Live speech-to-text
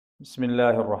بسم الله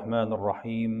الرحمن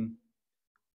الرحيم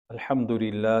الحمد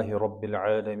لله رب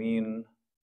العالمين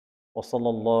وصلى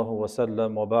الله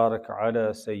وسلم وبارك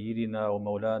على سيدنا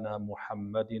ومولانا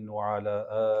محمد وعلى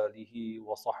آله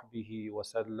وصحبه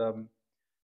وسلم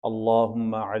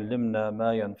اللهم علمنا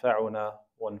ما ينفعنا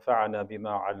وانفعنا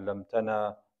بما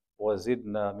علمتنا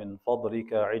وزدنا من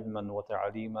فضلك علما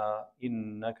وتعليما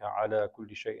إنك على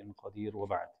كل شيء قدير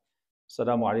وبعد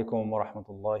السلام عليكم ورحمة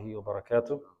الله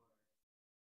وبركاته.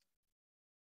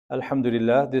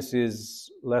 Alhamdulillah, this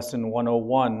is lesson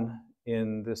 101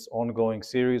 in this ongoing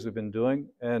series we've been doing.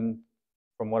 And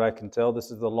from what I can tell,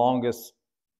 this is the longest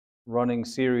running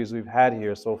series we've had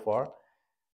here so far.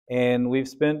 And we've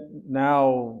spent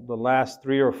now the last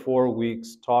 3 or 4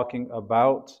 weeks talking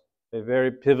about a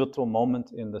very pivotal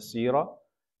moment in the Seerah,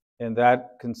 and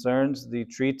that concerns the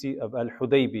Treaty of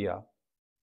al-Hudaybiyya.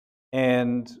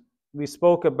 And we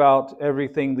spoke about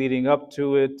everything leading up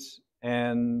to it,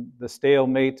 and the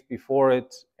stalemate before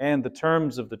it, and the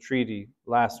terms of the treaty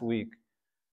last week.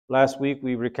 Last week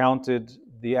we recounted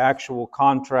the actual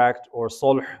contract or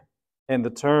sulh and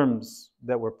the terms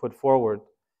that were put forward.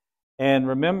 And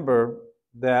remember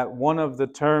that one of the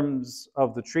terms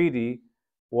of the treaty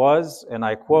was, and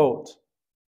I quote,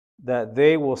 that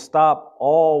they will stop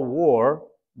all war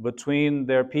between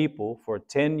their people for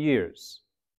 10 years,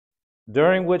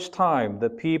 during which time the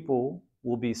people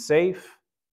will be safe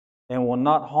and will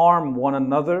not harm one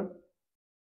another,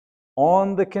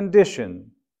 on the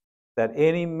condition that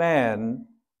any man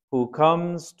who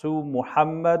comes to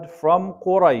Muhammad from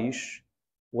Quraysh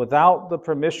without the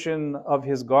permission of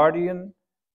his guardian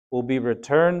will be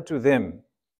returned to them,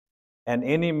 and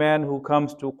any man who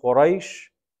comes to Quraysh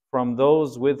from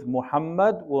those with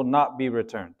Muhammad will not be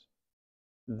returned.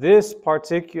 This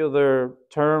particular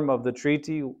term of the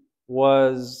treaty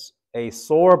was a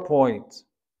sore point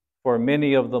for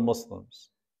many of the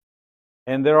Muslims.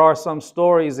 And there are some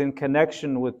stories in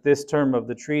connection with this term of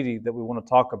the treaty that we want to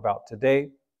talk about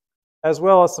today, as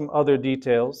well as some other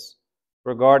details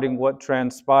regarding what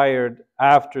transpired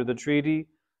after the treaty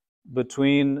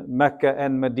between Mecca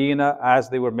and Medina as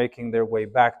they were making their way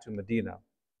back to Medina.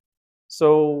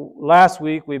 So last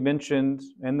week we mentioned,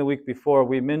 and the week before,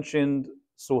 we mentioned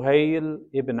Suhail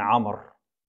ibn Amr.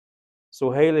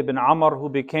 Suhail ibn Amr, who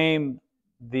became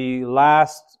the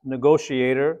last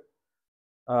negotiator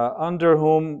under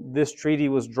whom this treaty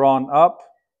was drawn up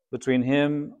between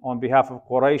him on behalf of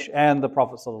Quraysh and the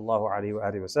Prophet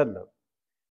ﷺ.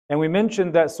 And we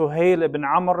mentioned that Suhail ibn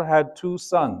Amr had 2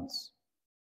 sons.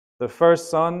 The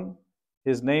first son,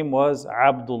 his name was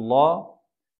Abdullah,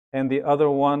 and the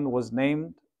other one was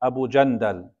named Abu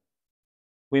Jandal.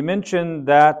 We mentioned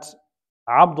that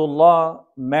Abdullah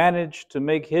managed to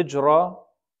make hijrah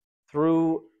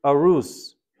through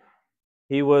Arus.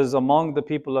 He was among the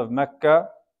people of Mecca,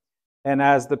 and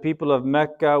as the people of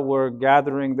Mecca were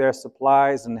gathering their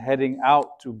supplies and heading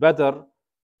out to Badr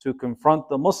to confront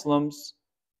the Muslims,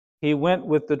 he went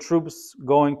with the troops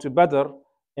going to Badr,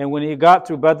 and when he got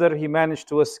to Badr, he managed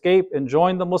to escape and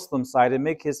join the Muslim side and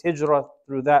make his hijrah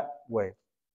through that way.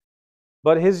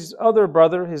 But his other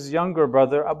brother, his younger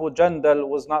brother, Abu Jandal,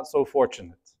 was not so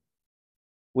fortunate.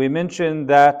 We mentioned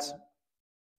that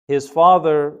his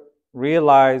father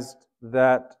realized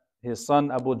that his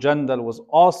son Abu Jandal was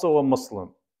also a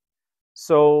Muslim.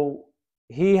 So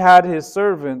he had his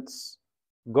servants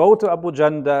go to Abu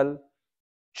Jandal,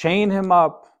 chain him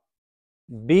up,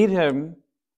 beat him,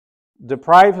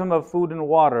 deprive him of food and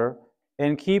water,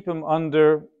 and keep him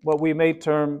under what we may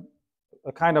term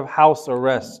a kind of house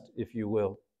arrest, if you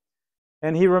will.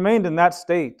 And he remained in that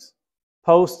state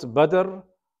post Badr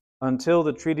until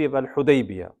the Treaty of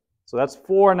al-Hudaybiyya. So that's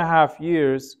 4.5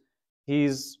 years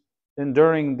he's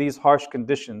enduring these harsh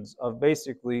conditions of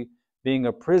basically being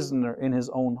a prisoner in his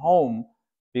own home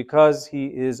because he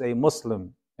is a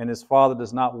Muslim and his father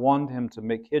does not want him to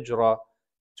make hijrah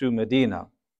to Medina.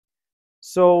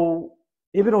 So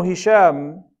Ibn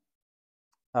Hisham,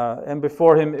 and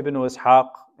before him Ibn Ishaq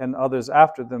and others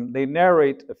after them, they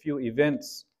narrate a few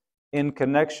events in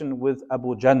connection with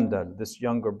Abu Jandal, this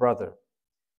younger brother.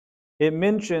 It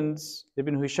mentions,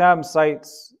 Ibn Hisham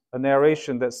cites a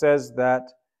narration that says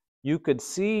that you could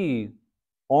see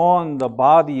on the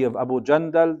body of Abu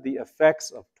Jandal the effects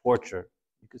of torture.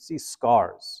 You could see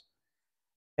scars.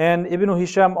 And Ibn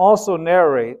Hisham also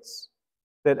narrates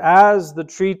that as the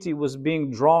treaty was being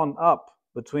drawn up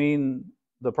between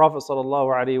the Prophet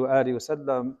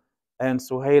ﷺ and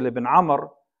Suhail ibn Amr,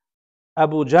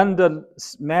 Abu Jandal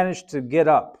managed to get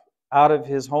up out of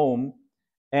his home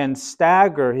and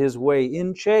stagger his way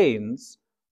in chains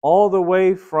all the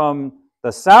way from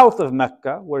the south of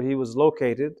Mecca, where he was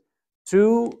located,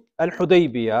 to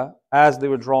al-Hudaybiyya as they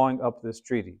were drawing up this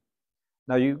treaty.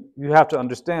 Now you have to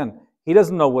understand, he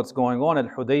doesn't know what's going on at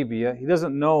Hudaybiyah. He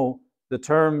doesn't know the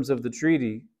terms of the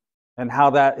treaty and how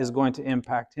that is going to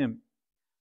impact him.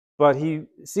 But he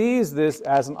sees this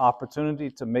as an opportunity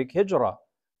to make hijrah,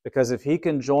 because if he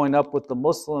can join up with the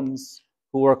Muslims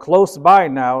who are close by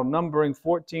now, numbering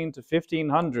 14 to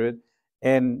 1500,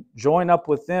 and join up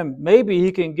with them, maybe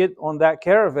he can get on that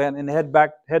caravan and head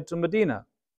to Medina.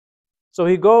 So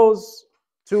he goes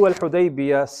to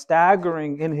al-Hudaybiyah,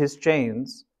 staggering in his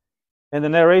chains, and the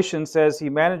narration says he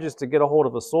manages to get a hold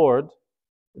of a sword.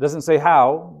 It doesn't say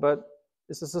how, but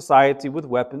it's a society with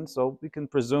weapons, so we can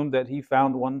presume that he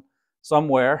found one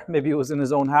somewhere. Maybe it was in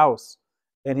his own house.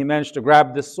 And he managed to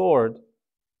grab this sword.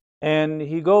 And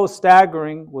he goes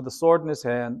staggering with the sword in his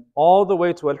hand all the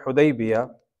way to al-Hudaybiyah.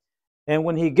 And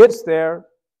when he gets there,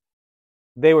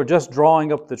 they were just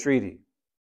drawing up the treaty.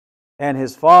 And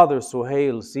his father,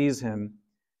 Suhail, sees him.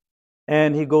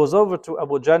 And he goes over to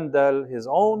Abu Jandal, his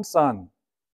own son,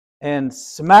 and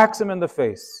smacks him in the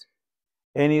face.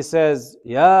 And he says,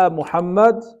 Ya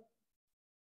Muhammad,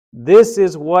 this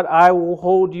is what I will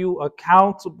hold you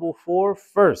accountable for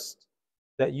first,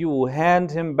 that you will hand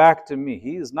him back to me.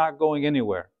 He is not going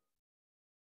anywhere.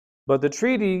 But the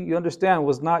treaty, you understand,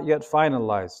 was not yet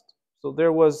finalized. So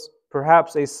there was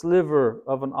perhaps a sliver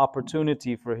of an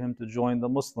opportunity for him to join the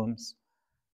Muslims.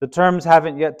 The terms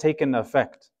haven't yet taken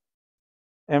effect.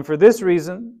 And for this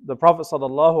reason, the Prophet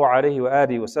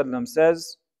ﷺ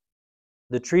says,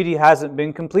 the treaty hasn't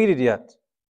been completed yet.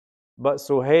 But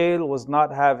Suhail was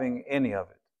not having any of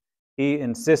it. He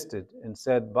insisted and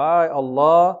said, by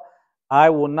Allah, I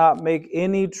will not make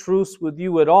any truce with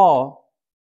you at all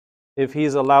if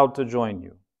he's allowed to join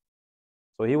you.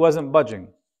 So he wasn't budging.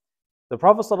 The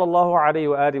Prophet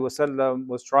ﷺ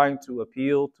was trying to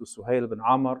appeal to Suhail bin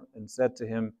Amr and said to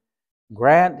him,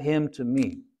 grant him to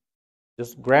me.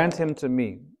 Just grant him to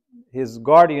me. His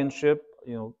guardianship,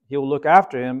 he'll look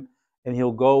after him and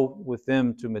he'll go with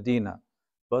them to Medina.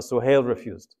 But Suhail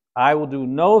refused. I will do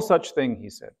no such thing, he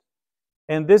said.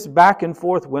 And this back and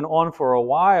forth went on for a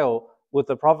while, with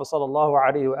the Prophet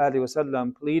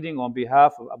ﷺ pleading on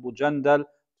behalf of Abu Jandal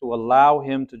to allow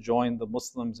him to join the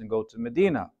Muslims and go to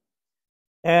Medina.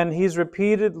 And he's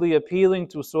repeatedly appealing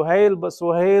to Suhail, but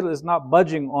Suhail is not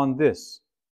budging on this.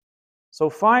 So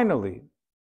finally,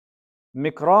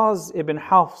 Mikraz ibn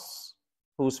Hafs,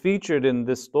 who's featured in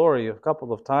this story a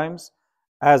couple of times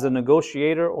as a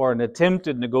negotiator or an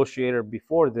attempted negotiator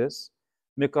before this,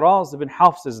 Mikraz ibn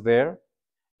Hafs is there,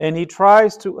 and he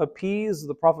tries to appease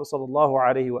the Prophet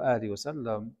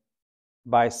ﷺ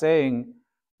by saying,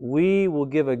 we will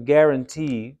give a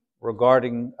guarantee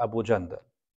regarding Abu Jandal.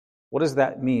 What does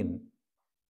that mean?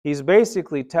 He's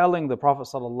basically telling the Prophet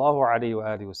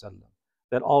ﷺ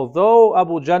that although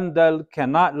Abu Jandal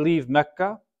cannot leave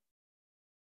Mecca,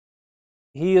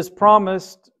 he is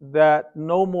promised that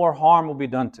no more harm will be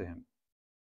done to him.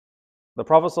 The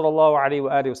Prophet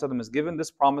ﷺ is given this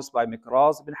promise by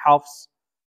Mikraz ibn Hafs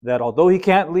that although he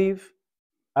can't leave,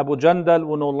 Abu Jandal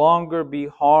will no longer be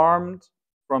harmed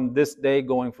from this day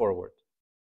going forward.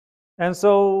 And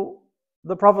so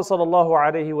the Prophet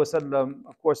ﷺ,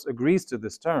 of course, agrees to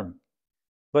this term,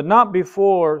 but not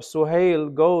before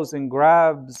Suhail goes and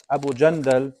grabs Abu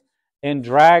Jandal and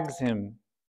drags him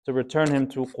to return him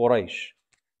to Quraysh.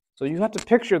 So you have to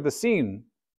picture the scene.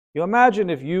 You imagine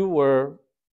if you were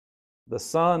the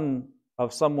son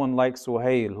of someone like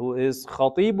Suhail, who is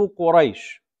Khatibu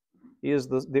Quraysh. He is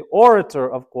the orator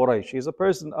of Quraysh. He is a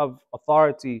person of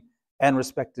authority and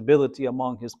respectability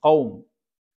among his qawm.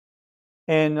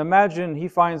 And imagine he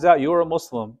finds out you're a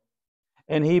Muslim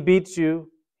and he beats you,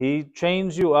 he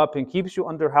chains you up and keeps you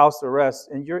under house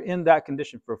arrest, and you're in that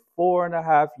condition for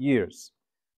 4.5 years.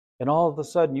 And all of a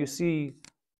sudden you see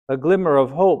a glimmer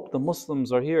of hope. The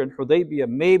Muslims are here in Hudaybiyah.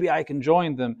 Maybe I can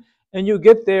join them. And you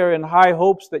get there in high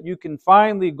hopes that you can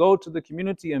finally go to the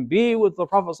community and be with the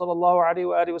Prophet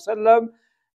ﷺ.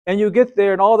 And you get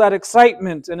there and all that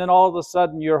excitement, and then all of a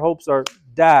sudden your hopes are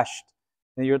dashed.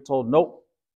 And you're told, nope,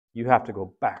 you have to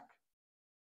go back.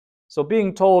 So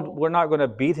being told we're not going to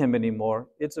beat him anymore,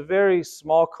 it's a very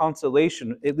small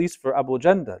consolation, at least for Abu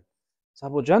Jandal. So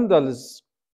Abu Jandal is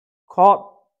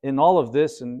caught in all of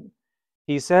this, and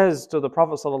he says to the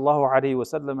Prophet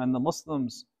ﷺ and the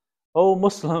Muslims, O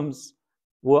Muslims,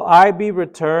 will I be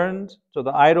returned to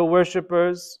the idol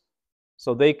worshippers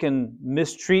so they can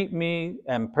mistreat me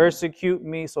and persecute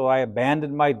me so I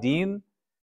abandon my deen?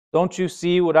 Don't you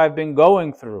see what I've been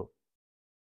going through?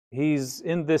 He's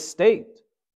in this state.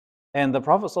 And the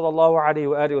Prophet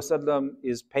ﷺ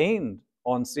is pained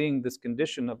on seeing this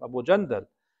condition of Abu Jandal.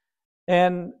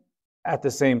 And At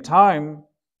the same time,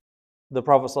 the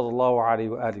Prophet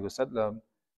ﷺ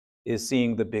is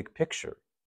seeing the big picture,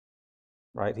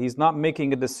 right? He's not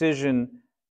making a decision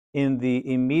in the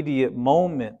immediate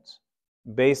moment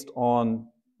based on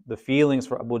the feelings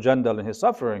for Abu Jandal and his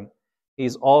suffering.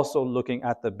 He's also looking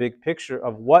at the big picture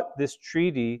of what this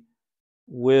treaty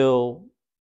will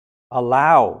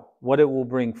allow, what it will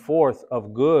bring forth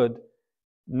of good,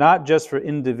 not just for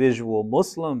individual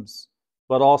Muslims,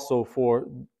 but also for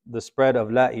the spread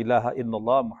of La ilaha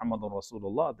illallah Muhammadun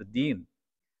Rasulullah, the deen.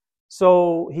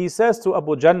 So he says to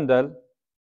Abu Jandal,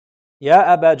 Ya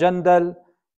Aba Jandal,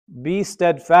 be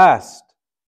steadfast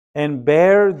and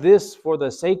bear this for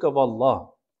the sake of Allah.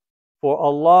 For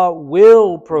Allah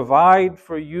will provide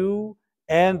for you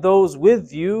and those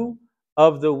with you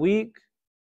of the weak.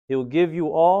 He'll give you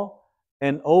all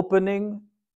an opening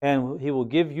and He will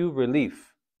give you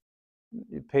relief.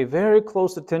 You pay very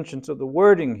close attention to the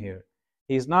wording here.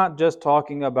 He's not just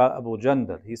talking about Abu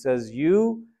Jandal. He says,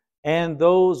 you and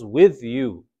those with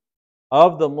you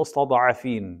of the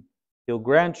mustada'afin. He'll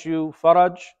grant you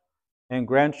faraj and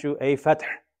grant you a fath,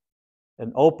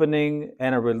 an opening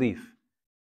and a relief.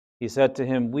 He said to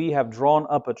him, we have drawn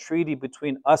up a treaty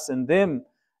between us and them,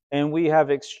 and we have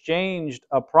exchanged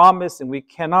a promise, and we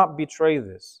cannot betray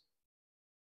this.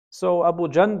 So Abu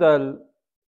Jandal,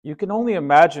 you can only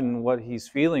imagine what he's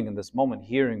feeling in this moment,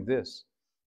 hearing this.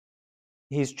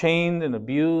 He's chained and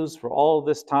abused for all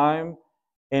this time,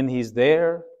 and he's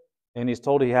there, and he's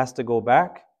told he has to go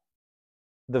back.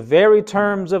 The very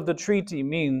terms of the treaty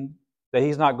mean that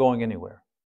he's not going anywhere.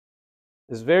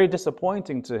 It's very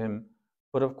disappointing to him,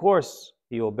 but of course,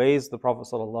 he obeys the Prophet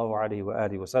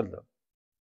ﷺ.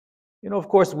 You know, of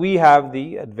course, we have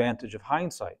the advantage of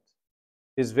hindsight.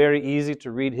 It's very easy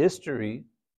to read history,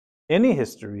 any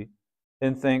history,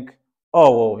 and think,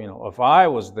 oh, well, you know, if I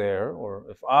was there or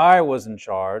if I was in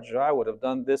charge, I would have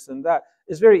done this and that.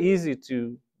 It's very easy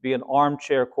to be an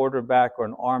armchair quarterback or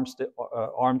an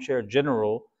armchair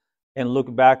general and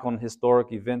look back on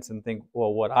historic events and think,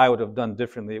 well, what I would have done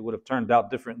differently, it would have turned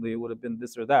out differently, it would have been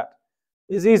this or that.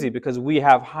 It's easy because we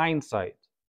have hindsight.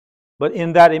 But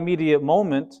in that immediate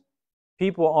moment,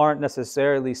 people aren't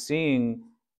necessarily seeing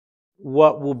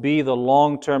what will be the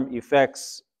long-term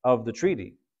effects of the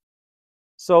treaty.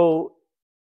 So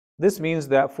this means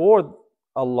that for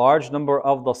a large number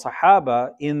of the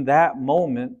Sahaba in that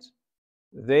moment,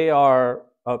 they are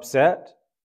upset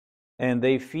and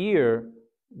they fear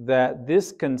that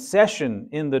this concession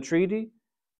in the treaty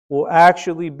will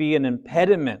actually be an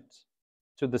impediment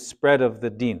to the spread of the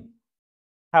deen.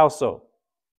 How so?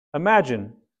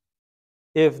 Imagine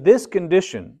if this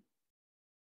condition,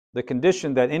 the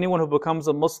condition that anyone who becomes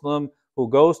a Muslim who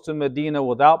goes to Medina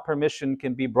without permission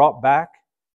can be brought back,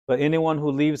 but anyone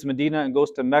who leaves Medina and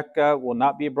goes to Mecca will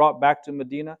not be brought back to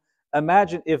Medina.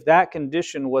 Imagine if that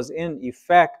condition was in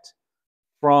effect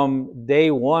from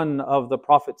day one of the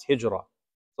Prophet's hijrah,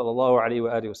 sallallahu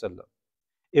alaihi wasallam.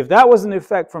 If that was in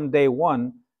effect from day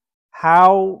one,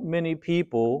 how many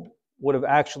people would have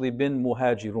actually been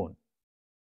muhajirun?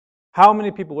 How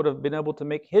many people would have been able to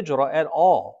make hijrah at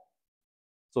all?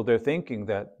 So they're thinking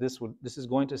that this is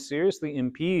going to seriously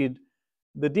impede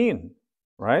the deen,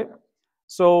 right?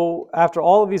 So after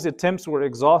all of these attempts were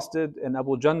exhausted and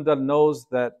Abu Jandal knows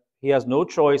that he has no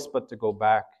choice but to go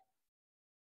back,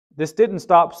 this didn't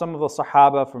stop some of the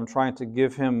Sahaba from trying to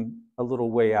give him a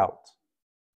little way out.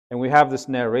 And we have this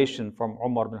narration from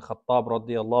Umar bin Khattab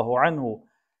radiyallahu anhu.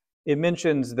 It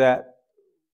mentions that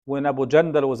when Abu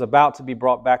Jandal was about to be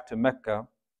brought back to Mecca,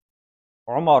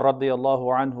 Umar radiyallahu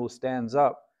anhu stands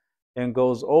up and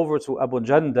goes over to Abu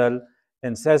Jandal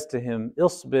and says to him,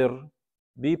 Isbir,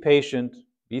 be patient,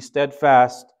 be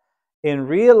steadfast, and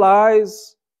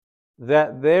realize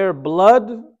that their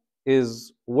blood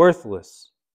is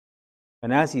worthless.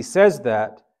 And as he says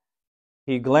that,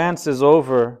 he glances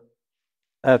over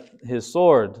at his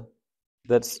sword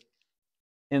that's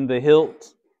in the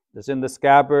hilt, that's in the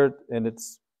scabbard, and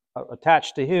it's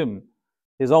attached to him,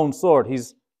 his own sword.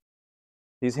 He's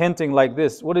hinting like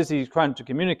this. What is he trying to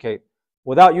communicate?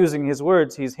 Without using his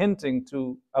words, he's hinting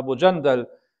to Abu Jandal,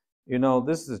 you know,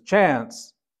 this is a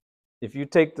chance. If you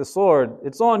take the sword,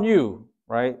 it's on you,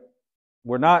 right?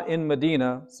 We're not in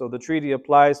Medina, so the treaty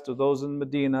applies to those in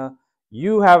Medina.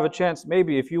 You have a chance,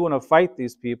 maybe if you want to fight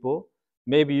these people,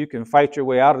 maybe you can fight your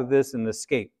way out of this and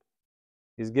escape.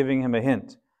 He's giving him a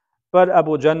hint. But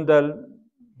Abu Jandal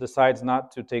decides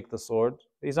not to take the sword.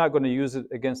 He's not going to use it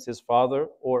against his father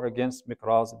or against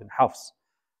Mikraz ibn Hafs.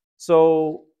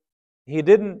 So he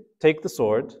didn't take the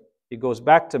sword. He goes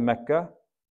back to Mecca,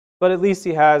 but at least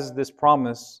he has this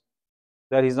promise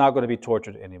that he's not going to be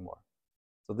tortured anymore.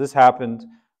 So this happened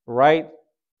right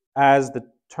as the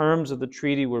terms of the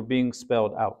treaty were being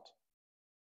spelled out.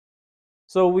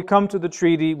 So we come to the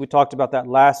treaty. We talked about that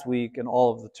last week and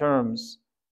all of the terms.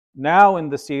 Now in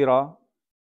the Seerah,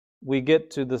 we get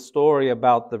to the story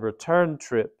about the return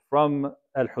trip from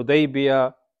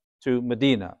al-Hudaybiyya to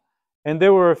Medina. And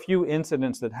there were a few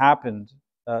incidents that happened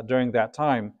during that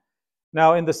time.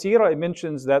 Now in the Seerah, it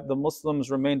mentions that the Muslims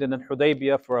remained in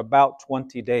al-Hudaybiyya for about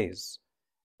 20 days.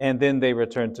 And then they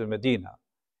returned to Medina.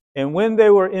 And when they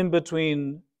were in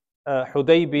between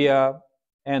Hudaybiyah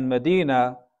and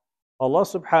Medina, Allah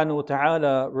subhanahu wa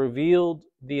ta'ala revealed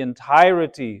the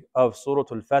entirety of Surah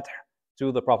Al-Fath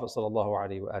to the Prophet sallallahu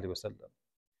alaihi wasallam.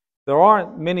 There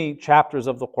aren't many chapters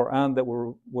of the Quran that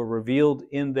were revealed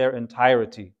in their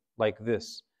entirety like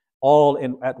this, all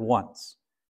at once.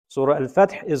 Surah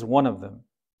Al-Fath is one of them.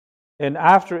 And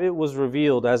after it was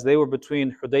revealed, as they were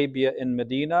between Hudaybiyah and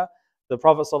Medina, the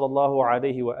Prophet sallallahu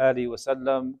alaihi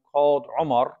wasallam called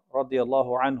Umar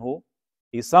radiallahu anhu.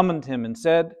 He summoned him and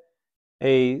said,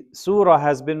 "A surah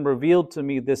has been revealed to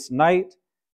me this night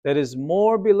that is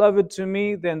more beloved to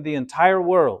me than the entire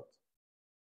world."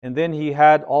 And then he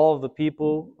had all of the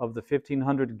people of the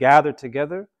 1500 gathered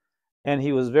together, and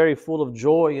he was very full of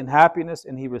joy and happiness,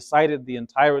 and he recited the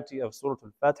entirety of Surah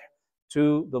Al-Fath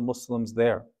to the Muslims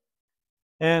there.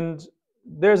 And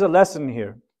there's a lesson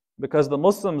here, because the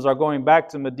Muslims are going back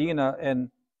to Medina,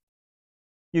 and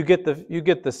you get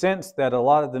the sense that a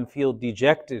lot of them feel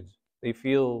dejected. They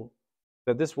feel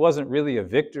that this wasn't really a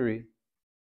victory.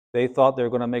 They thought they were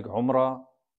going to make Umrah,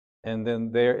 and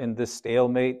then they're in this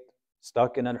stalemate,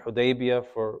 stuck in al-Hudaybiyah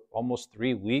for almost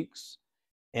 3 weeks.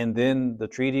 And then the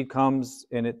treaty comes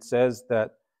and it says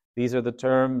that these are the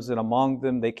terms, and among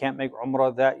them they can't make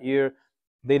Umrah that year.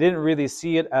 They didn't really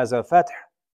see it as a fath,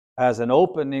 as an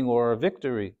opening or a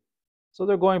victory. So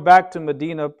they're going back to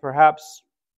Medina, perhaps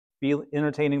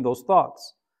entertaining those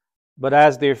thoughts. But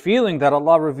as they're feeling that,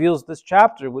 Allah reveals this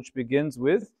chapter, which begins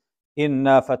with,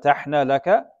 "Inna fatahna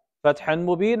laka fathan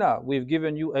mubina." We've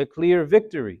given you a clear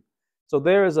victory. So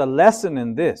there is a lesson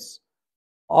in this.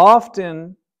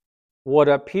 Often, what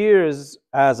appears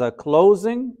as a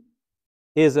closing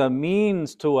is a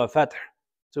means to a fath,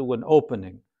 to an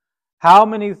opening. How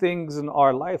many things in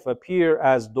our life appear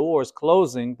as doors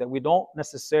closing that we don't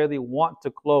necessarily want to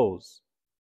close,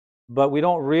 but we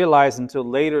don't realize until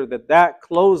later that that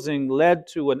closing led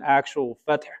to an actual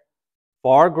fath,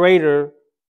 far greater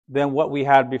than what we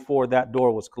had before that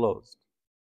door was closed.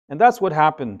 And that's what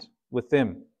happened with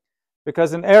them.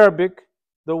 Because in Arabic,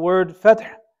 the word fath,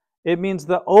 it means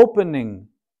the opening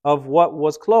of what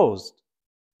was closed.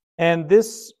 And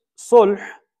this sulh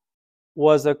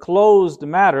was a closed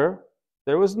matter.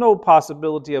 There was no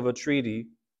possibility of a treaty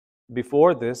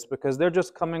before this, because they're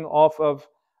just coming off of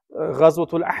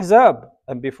Ghazwatul Ahzab,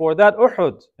 and before that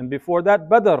Uhud, and before that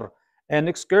Badr, and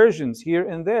excursions here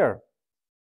and there.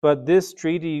 But this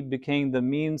treaty became the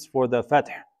means for the fath,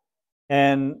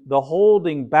 and the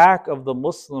holding back of the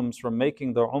Muslims from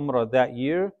making their Umrah that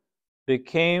year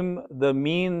became the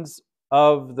means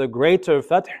of the greater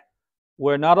fath,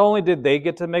 where not only did they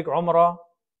get to make Umrah,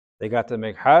 they got to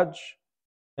make Hajj,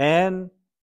 and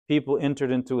people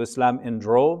entered into Islam in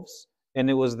droves, and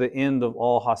it was the end of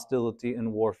all hostility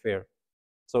and warfare.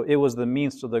 So it was the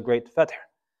means to the great fath.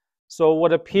 So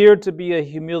what appeared to be a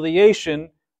humiliation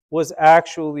was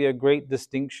actually a great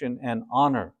distinction and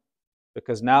honor,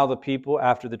 because now the people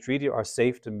after the treaty are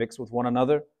safe to mix with one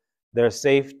another. They're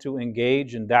safe to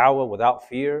engage in da'wah without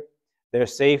fear. They're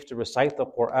safe to recite the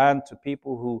Quran to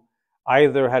people who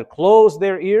either had closed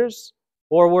their ears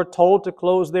or were told to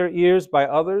close their ears by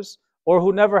others, or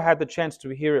who never had the chance to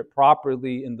hear it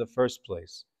properly in the first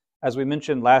place. As we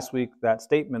mentioned last week, that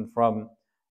statement from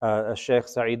Sheikh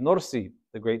Saeed Nursi,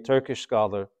 the great Turkish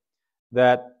scholar,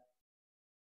 that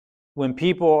when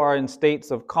people are in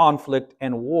states of conflict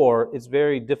and war, it's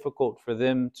very difficult for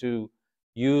them to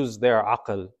use their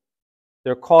aql.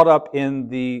 They're caught up in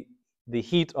the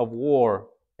heat of war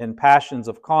and passions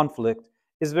of conflict.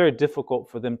 It's very difficult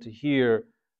for them to hear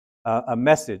a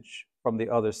message from the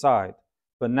other side.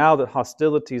 But now that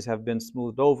hostilities have been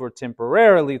smoothed over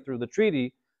temporarily through the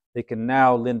treaty, they can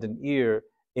now lend an ear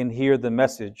and hear the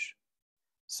message.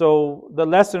 So the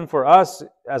lesson for us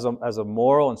as a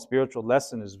moral and spiritual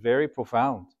lesson is very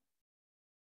profound.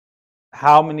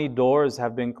 How many doors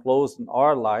have been closed in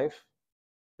our life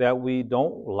that we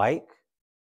don't like,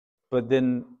 but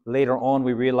then later on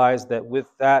we realize that with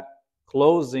that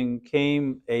closing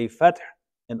came a fath,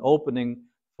 an opening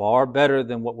far better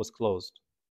than what was closed.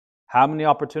 How many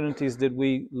opportunities did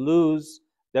we lose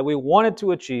that we wanted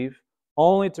to achieve,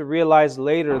 only to realize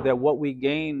later that what we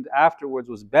gained afterwards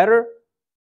was better,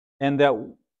 and that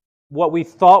what we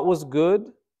thought was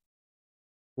good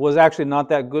was actually not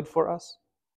that good for us.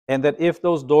 And that if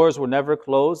those doors were never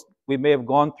closed, we may have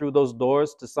gone through those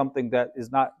doors to something that is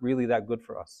not really that good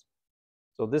for us.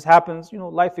 So this happens,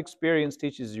 life experience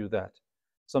teaches you that.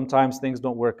 Sometimes things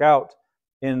don't work out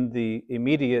in the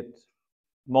immediate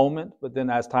moment, but then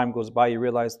as time goes by, you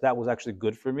realize that was actually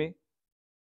good for me.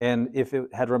 And if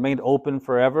it had remained open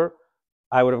forever,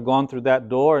 I would have gone through that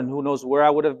door, and who knows where I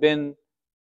would have been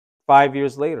 5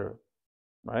 years later,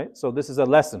 right? So this is a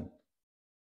lesson.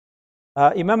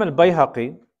 Imam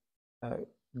al-Bayhaqi,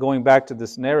 going back to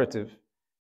this narrative,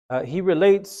 he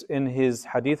relates in his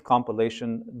hadith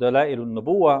compilation, Dalail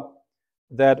al-Nubuwah,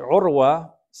 that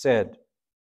Urwa said,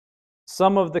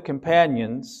 some of the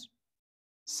companions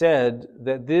said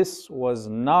that this was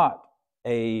not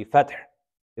a fath,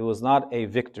 it was not a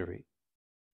victory.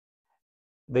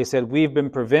 They said, we've been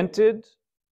prevented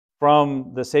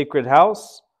from the sacred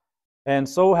house, and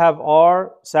so have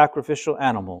our sacrificial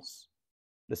animals.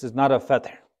 This is not a fath.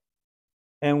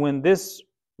 And when this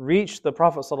reached the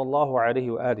Prophet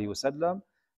ﷺ,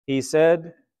 he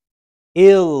said,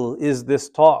 ill is this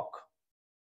talk,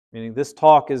 meaning this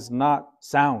talk is not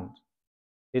sound,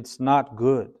 it's not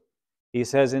good. He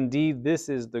says, indeed, this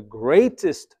is the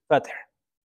greatest fath,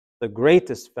 the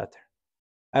greatest fath.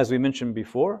 As we mentioned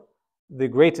before, the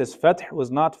greatest fath was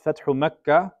not Fathu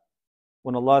Mecca.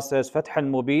 When Allah says Fathan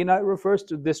Mubina, it refers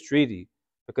to this treaty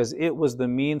because it was the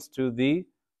means to the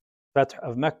Fath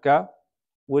of Mecca,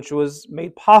 which was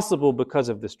made possible because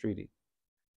of this treaty.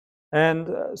 And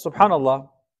subhanallah,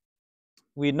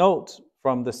 we note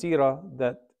from the Seerah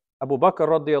that Abu Bakr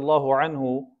radiallahu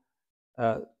anhu,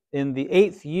 in the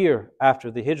 8th year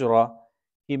after the Hijrah,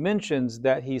 he mentions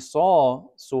that he saw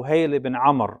Suhail ibn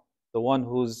Amr, the one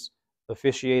who's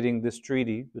officiating this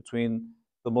treaty between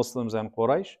the Muslims and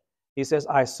Quraysh. He says,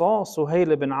 I saw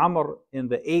Suhail ibn Amr in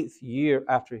the 8th year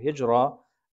after Hijrah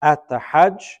at the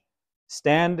Hajj,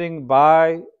 standing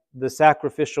by the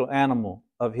sacrificial animal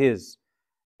of his.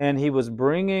 And he was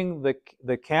bringing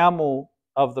the camel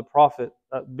of the Prophet,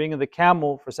 bringing the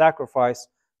camel for sacrifice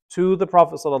to the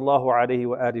Prophet sallallahu alaihi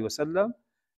wasallam.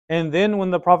 And then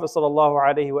when the Prophet sallallahu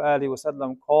alaihi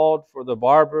wasallam called for the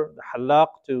barber, the halaq,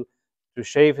 to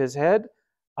shave his head,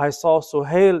 I saw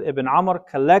Suhail ibn Amr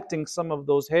collecting some of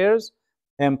those hairs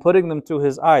and putting them to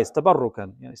his eyes,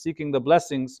 tabarrukan, seeking the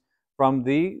blessings from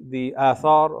the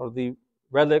athar or the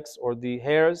relics or the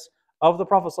hairs of the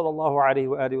Prophet sallallahu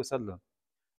alaihi wasallam.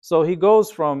 So he goes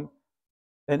from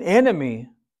an enemy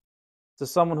to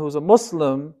someone who's a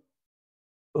Muslim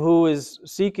who is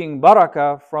seeking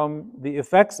barakah from the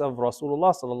effects of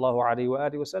Rasulullah sallallahu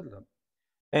alaihi wasallam.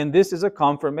 And this is a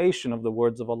confirmation of the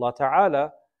words of Allah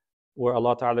Ta'ala, where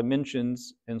Allah Ta'ala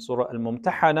mentions in Surah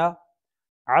Al-Mumtahana,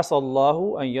 عَسَى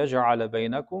اللَّهُ أَن يَجْعَلَ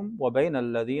بَيْنَكُمْ وَبَيْنَ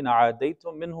الَّذِينَ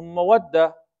عَادَيْتُم مِّنْهُم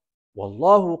مَّوَدَّةً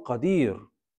وَاللَّهُ قَدِيرٌ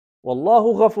وَاللَّهُ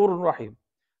غَفُورٌ رَحِيمٌ.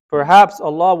 Perhaps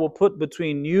Allah will put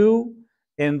between you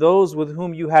and those with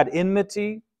whom you had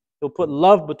enmity, He'll put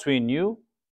love between you.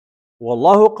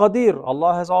 Wallahu qadir.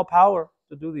 Allah has all power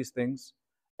to do these things.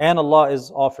 And Allah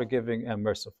is all forgiving and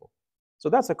merciful. So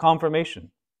that's a confirmation.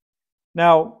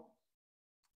 Now,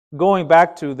 going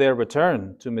back to their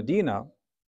return to Medina,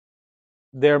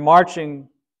 they're marching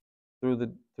through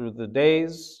the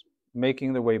days,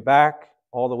 making their way back,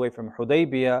 all the way from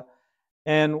Hudaybiyya.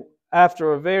 And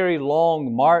after a very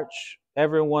long march,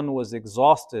 everyone was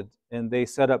exhausted and they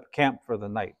set up camp for the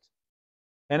night.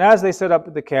 And as they set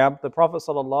up the camp, the Prophet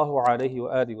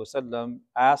ﷺ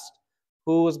asked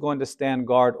who was going to stand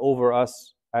guard over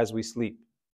us as we sleep.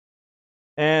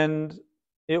 And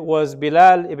it was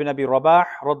Bilal ibn Abi Rabah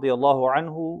radiallahu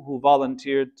anhu who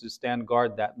volunteered to stand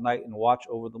guard that night and watch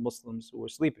over the Muslims who were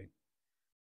sleeping.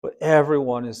 But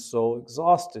everyone is so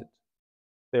exhausted.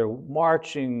 They're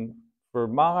marching for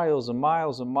miles and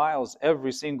miles and miles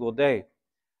every single day.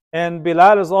 And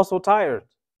Bilal is also tired,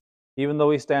 even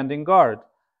though he's standing guard.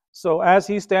 So as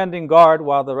he's standing guard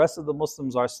while the rest of the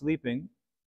Muslims are sleeping,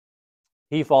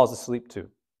 he falls asleep too.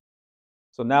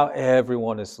 So now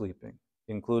everyone is sleeping,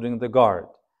 including the guard.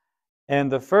 And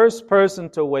the first person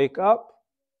to wake up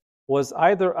was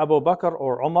either Abu Bakr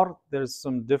or Umar. There's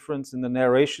some difference in the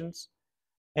narrations.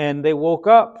 And they woke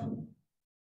up,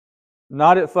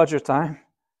 not at Fajr time,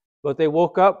 but they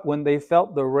woke up when they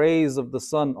felt the rays of the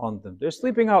sun on them. They're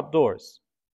sleeping outdoors.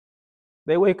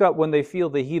 They wake up when they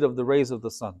feel the heat of the rays of the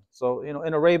sun. So,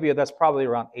 in Arabia, that's probably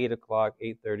around 8 o'clock,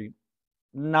 8:30,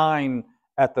 9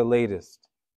 at the latest.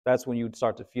 That's when you'd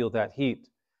start to feel that heat.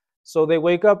 So they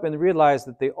wake up and realize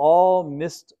that they all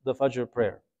missed the Fajr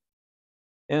prayer.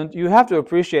 And you have to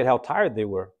appreciate how tired they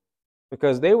were,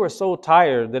 because they were so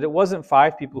tired that it wasn't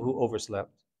 5 people who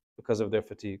overslept. because of their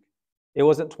fatigue. It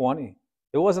wasn't 20.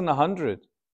 It wasn't 100. It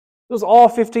was all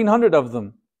 1,500 of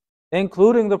them,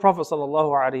 including the Prophet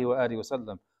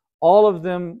ﷺ. All of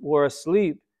them were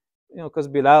asleep, because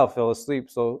Bilal fell asleep.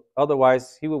 So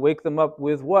otherwise, he would wake them up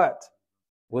with what?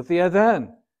 With the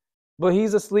adhan. But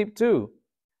he's asleep too.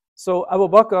 So Abu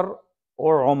Bakr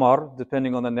or Umar,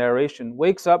 depending on the narration,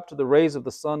 wakes up to the rays of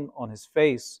the sun on his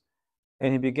face,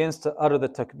 and he begins to utter the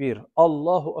takbir.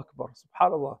 Allahu Akbar,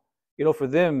 subhanAllah. For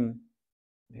them,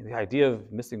 the idea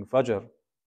of missing Fajr,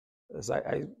 as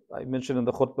I mentioned in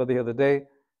the khutbah the other day,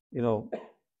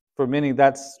 for many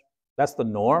that's the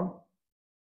norm,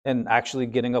 and actually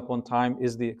getting up on time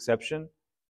is the exception.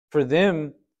 For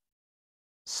them,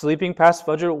 sleeping past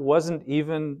Fajr wasn't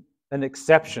even an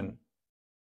exception.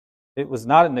 It was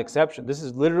not an exception. This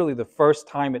is literally the first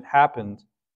time it happened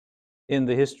in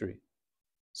the history.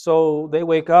 So they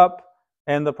wake up,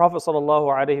 and the Prophet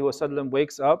ﷺ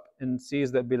wakes up and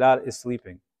sees that Bilal is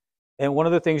sleeping. And one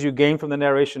of the things you gain from the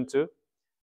narration too,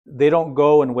 they don't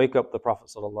go and wake up the Prophet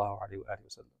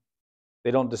ﷺ.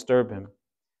 They don't disturb him.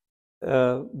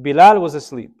 Bilal was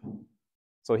asleep.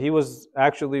 So he was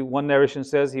actually, one narration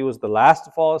says he was the last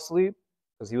to fall asleep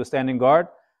because he was standing guard.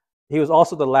 He was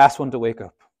also the last one to wake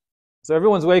up. So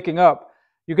everyone's waking up.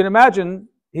 You can imagine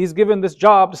he's given this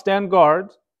job to stand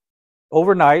guard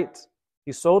overnight.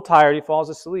 He's so tired, he falls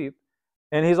asleep.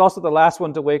 And he's also the last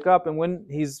one to wake up. And when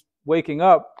he's waking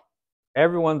up,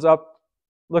 everyone's up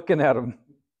looking at him.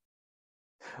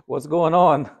 What's going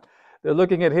on? They're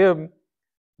looking at him.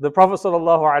 The Prophet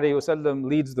ﷺ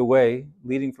leads the way,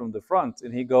 leading from the front.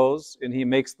 And he goes and he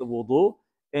makes the wudu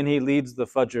and he leads the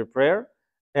Fajr prayer.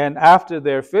 And after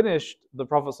they're finished, the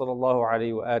Prophet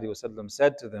ﷺ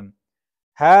said to them,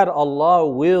 had Allah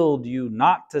willed you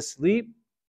not to sleep,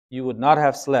 you would not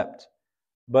have slept.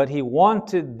 But He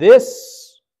wanted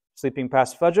this, sleeping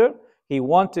past Fajr, He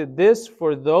wanted this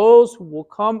for those who will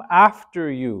come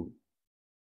after you.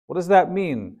 What does that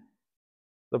mean?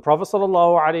 The Prophet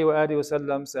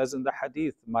ﷺ says in the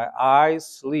hadith, my eyes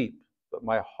sleep, but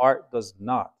my heart does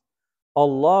not.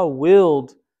 Allah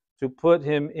willed to put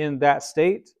him in that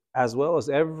state, as well as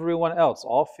everyone else,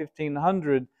 all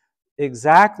 1,500,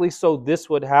 exactly so this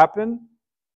would happen,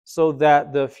 so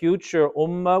that the future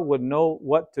ummah would know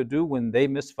what to do when they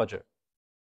miss Fajr.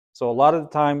 So a lot of the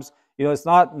times, it's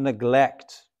not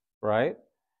neglect, right?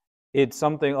 It's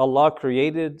something Allah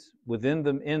created within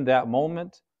them in that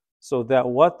moment, so that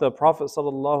what the Prophet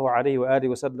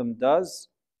ﷺ does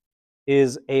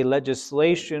is a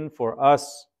legislation for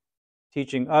us,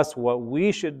 teaching us what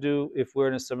we should do if we're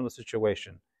in a similar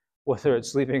situation, whether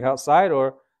it's sleeping outside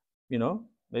or,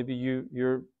 maybe you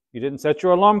didn't set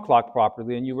your alarm clock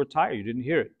properly and you were tired, you didn't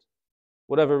hear it.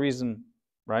 Whatever reason,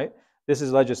 right? This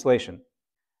is legislation.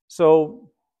 So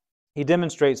He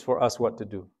demonstrates for us what to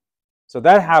do. So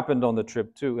that happened on the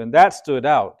trip too, and that stood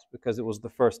out because it was the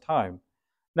first time.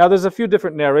 Now there's a few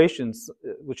different narrations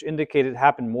which indicate it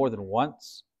happened more than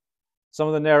once. Some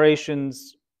of the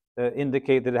narrations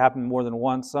indicate that it happened more than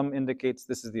once. Some indicates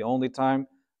this is the only time.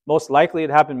 Most likely it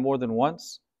happened more than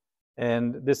once,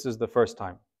 and this is the first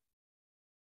time.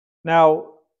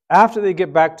 Now, after they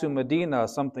get back to Medina,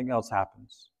 something else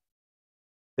happens.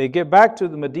 They get back to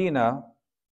the Medina,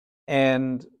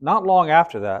 and not long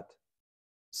after that,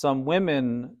 some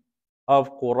women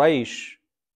of Quraysh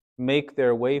make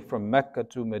their way from Mecca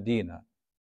to Medina.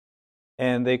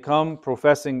 And they come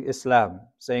professing Islam,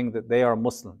 saying that they are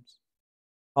Muslims.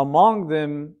 Among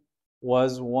them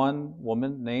was one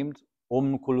woman named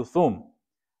Kulthum.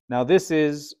 Now this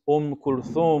is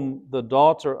Kulthum, the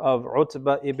daughter of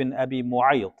Utbah ibn Abi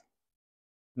Mu'ayyid.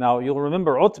 Now you'll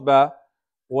remember Utbah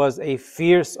was a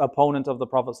fierce opponent of the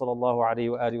Prophet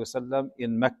ﷺ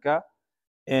in Mecca.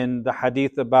 In the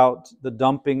hadith about the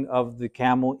dumping of the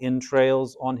camel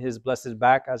entrails on his blessed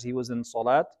back as he was in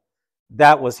Salat,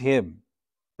 that was him.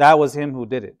 That was him who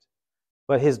did it.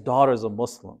 But his daughter is a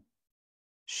Muslim.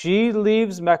 She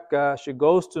leaves Mecca, she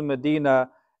goes to Medina,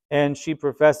 and she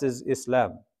professes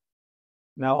Islam.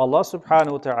 Now Allah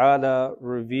subhanahu wa ta'ala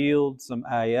revealed some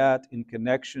ayat in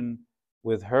connection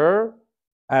with her,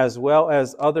 as well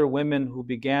as other women who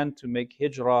began to make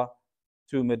hijrah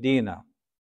to Medina.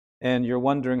 And you're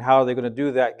wondering how they're going to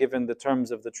do that given the terms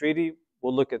of the treaty.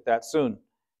 We'll look at that soon.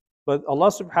 But Allah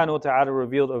subhanahu wa ta'ala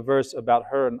revealed a verse about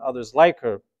her and others like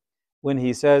her when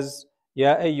He says,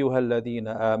 يَا أَيُّهَا الَّذِينَ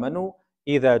آمَنُوا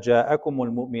إِذَا جَاءَكُمُ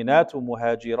الْمُؤْمِنَاتُ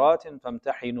مُهَاجِرَاتٍ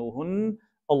فَامْتَحِنُوهُنَّ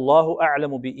اللَّهُ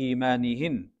أَعْلَمُ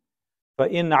بِإِيمَانِهِنَّ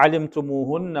فَإِنْ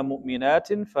عَلِمْتُمُوهُنَّ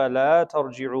مُؤْمِنَاتٍ فَلَا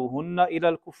تَرْجِعُوهُنَّ إِلَى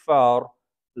الْكُفَّارِ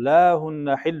لَا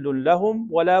هُنَّ حِلٌّ لَهُمْ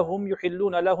وَلَا هُمْ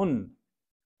يُحِلُّونَ لَهُنَّ.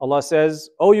 Allah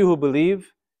says, O you who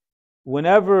believe,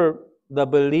 whenever the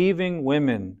believing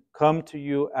women come to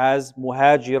you as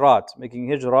muhajirat, making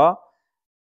hijrah,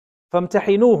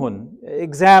 فَامْتَحِنُوهُنْ,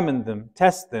 examine them,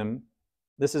 test them.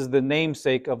 This is the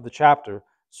namesake of the chapter,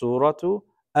 Suratu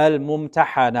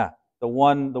al-Mumtahana, the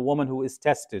woman who is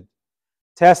tested.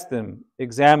 Test them,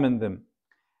 examine them.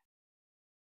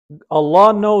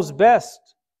 Allah knows best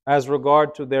as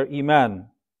regard to their iman.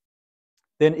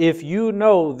 Then if you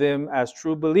know them as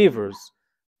true believers,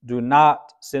 do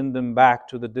not send them back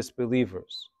to the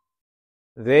disbelievers.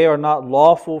 They are not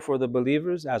lawful for the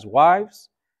believers as wives,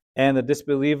 and the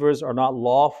disbelievers are not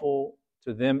lawful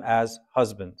to them as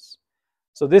husbands.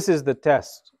 So this is the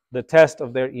test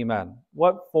of their iman.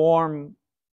 What form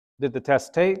did the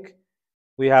test take?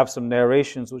 We have some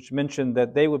narrations which mention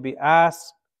that they would be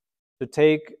asked to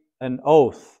take an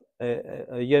oath, a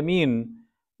yameen,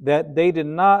 that they did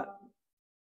not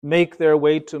make their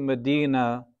way to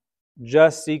Medina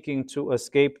just seeking to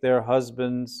escape their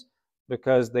husbands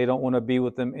because they don't want to be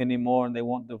with them anymore and they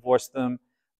won't divorce them,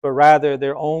 but rather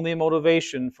their only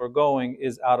motivation for going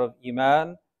is out of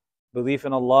iman, belief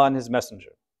in Allah and His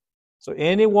Messenger. So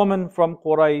any woman from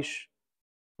Quraysh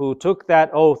who took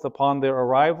that oath upon their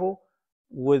arrival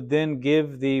would then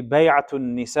give the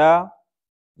bay'atun nisa.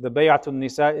 The bay'atun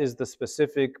nisa is the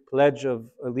specific pledge of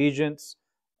allegiance.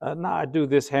 I do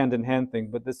this hand in hand thing,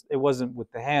 but it wasn't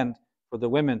with the hand for the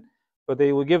women. But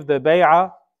they would give the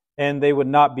bay'ah and they would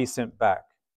not be sent back.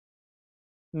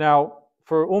 Now,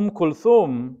 for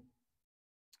Kulthum,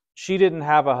 she didn't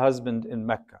have a husband in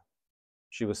Mecca.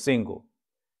 She was single.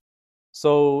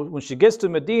 So when she gets to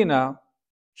Medina,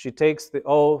 she takes the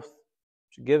oath,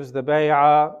 she gives the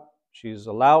bay'ah, she's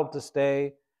allowed to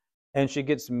stay, and she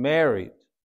gets married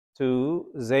to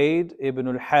Zayd ibn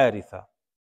al-Haritha,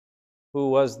 who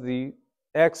was the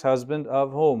ex-husband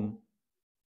of whom?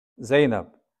 Zainab.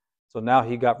 So now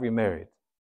he got remarried,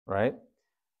 right?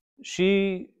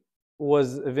 She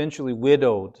was eventually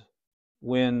widowed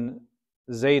when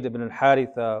Zayd ibn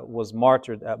al-Haritha was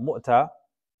martyred at Mu'tah.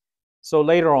 So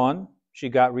later on, she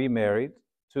got remarried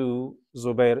to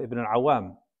Zubayr ibn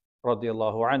al-Awwam,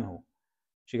 radiyallahu anhu.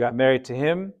 She got married to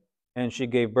him, and she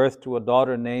gave birth to a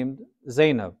daughter named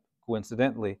Zainab,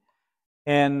 coincidentally.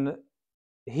 And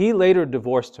he later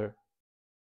divorced her.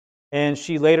 And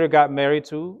she later got married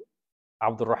to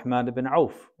Abdurrahman ibn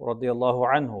Auf,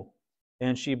 radiyallahu anhu.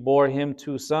 And she bore him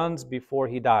 2 sons before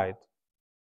he died.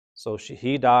 So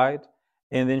he died,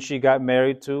 and then she got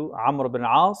married to Amr ibn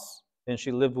As, and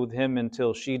she lived with him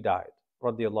until she died,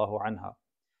 radiyallahu anha.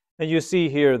 And you see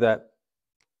here that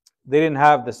they didn't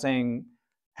have the same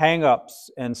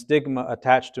hang-ups and stigma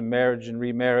attached to marriage and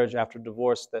remarriage after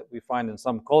divorce that we find in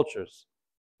some cultures.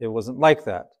 It wasn't like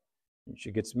that.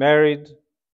 She gets married,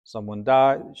 someone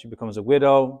died, she becomes a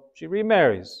widow, she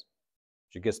remarries.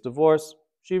 She gets divorced,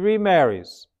 she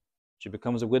remarries. She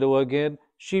becomes a widow again,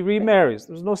 she remarries.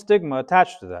 There's no stigma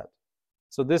attached to that.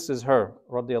 So this is her,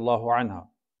 radiyallahu anha.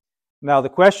 Now the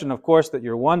question, of course, that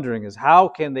you're wondering is how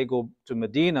can they go to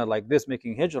Medina like this,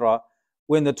 making hijrah,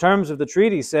 when the terms of the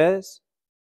treaty says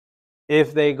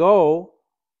if they go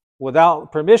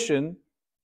without permission,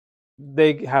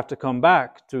 they have to come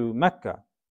back to Mecca.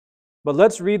 But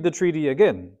let's read the treaty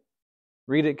again.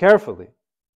 Read it carefully.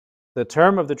 The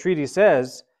term of the treaty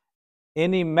says,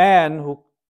 any man who...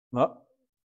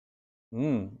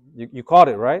 you caught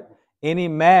it, right? Any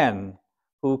man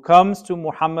who comes to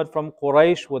Muhammad from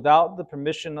Quraysh without the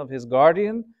permission of his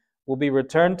guardian will be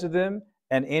returned to them,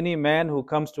 and any man who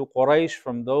comes to Quraysh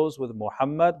from those with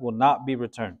Muhammad will not be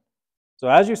returned. So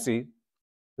as you see,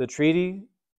 the treaty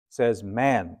says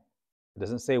man. It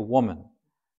doesn't say woman.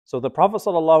 So the Prophet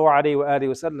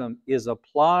ﷺ is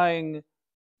applying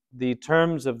the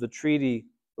terms of the treaty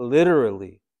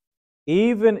literally.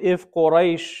 Even if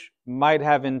Quraysh might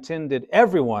have intended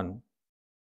everyone,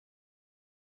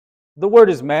 the word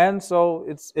is man, so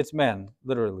it's man,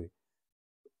 literally.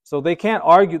 So they can't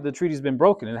argue the treaty's been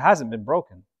broken. It hasn't been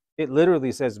broken. It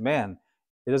literally says man.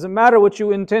 It doesn't matter what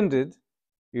you intended.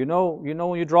 You know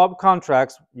when you draw up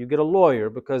contracts, you get a lawyer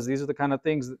because these are the kind of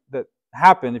things that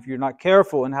happen if you're not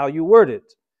careful in how you word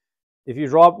it. If you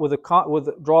draw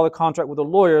the contract with a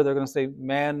lawyer, they're going to say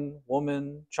man,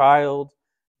 woman, child.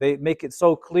 They make it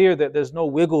so clear that there's no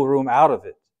wiggle room out of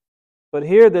it. But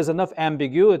here there's enough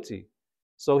ambiguity.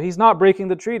 So he's not breaking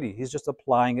the treaty. He's just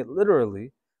applying it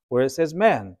literally where it says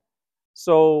man.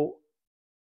 So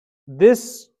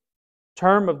this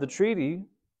term of the treaty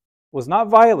was not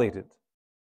violated.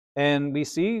 And we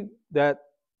see that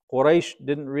Quraysh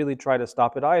didn't really try to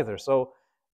stop it either. So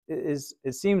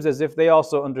it seems as if they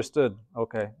also understood,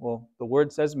 okay, well, the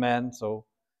word says man, so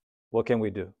what can we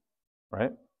do,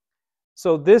 right?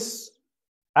 So this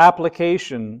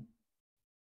application,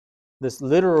 this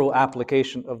literal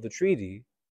application of the treaty,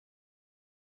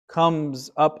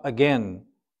 comes up again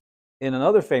in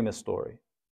another famous story.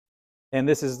 And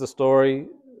this is the story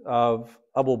of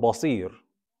Abu Basir,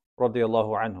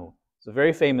 radiallahu anhu. It's a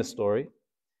very famous story.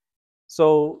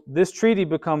 So this treaty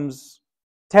becomes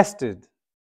tested,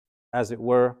 as it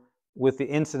were, with the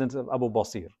incident of Abu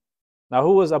Basir. Now,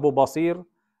 who was Abu Basir?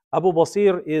 Abu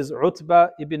Basir is Utbah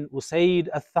ibn Usayd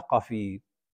al-Thaqafi.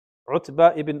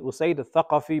 Utbah ibn Usayd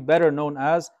al-Thaqafi, better known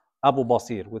as Abu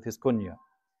Basir with his kunya.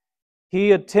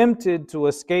 He attempted to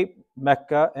escape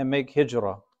Mecca and make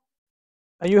hijrah.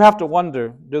 And you have to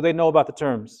wonder, do they know about the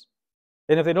terms?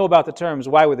 And if they know about the terms,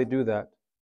 why would they do that?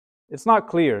 It's not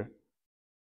clear.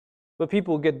 But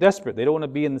people get desperate. They don't want to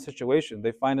be in the situation.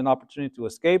 They find an opportunity to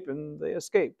escape and they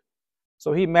escape.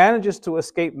 So he manages to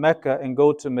escape Mecca and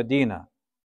go to Medina.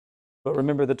 But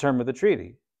remember the term of the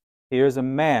treaty. Here's a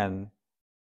man.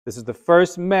 This is the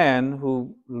first man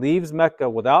who leaves Mecca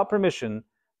without permission,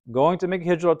 going to make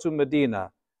hijrah to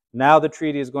Medina. Now the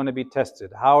treaty is going to be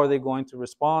tested. How are they going to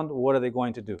respond? What are they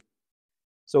going to do?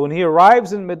 So when he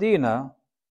arrives in Medina,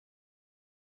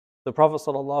 the Prophet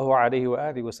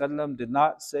ﷺ did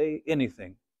not say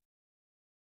anything.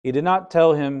 He did not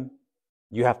tell him,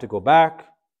 you have to go back,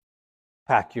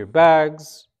 pack your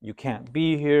bags, you can't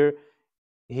be here.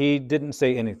 He didn't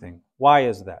say anything. Why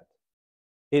is that?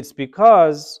 It's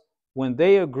because when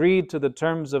they agreed to the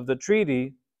terms of the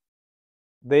treaty,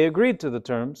 they agreed to the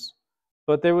terms,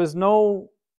 but there was no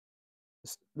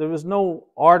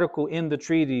article in the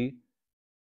treaty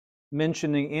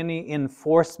mentioning any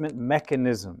enforcement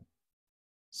mechanism.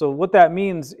 So what that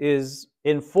means is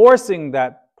enforcing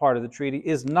that part of the treaty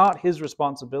is not his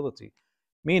responsibility.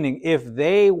 Meaning, if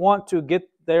they want to get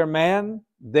their man,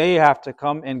 they have to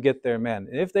come and get their man.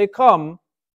 And if they come,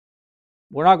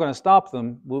 we're not going to stop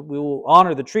them. We will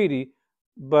honor the treaty,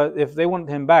 but if they want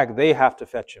him back, they have to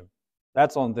fetch him.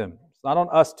 That's on them. It's not on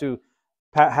us to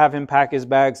have him pack his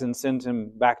bags and send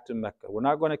him back to Mecca. We're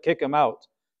not going to kick him out.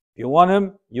 If you want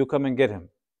him, you come and get him.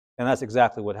 And that's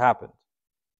exactly what happened.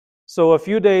 So a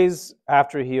few days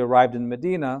after he arrived in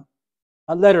Medina,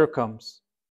 a letter comes.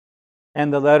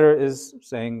 And the letter is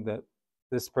saying that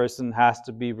this person has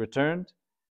to be returned.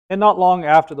 And not long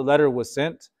after the letter was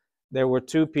sent, there were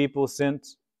two people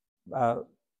sent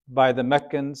by the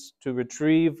Meccans to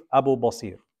retrieve Abu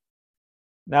Basir.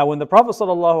 Now, when the Prophet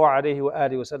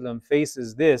ﷺ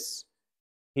faces this,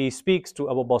 he speaks to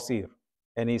Abu Basir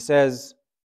and he says,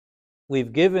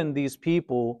 we've given these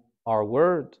people our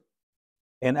word.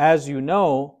 And as you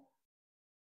know,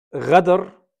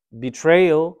 ghadr,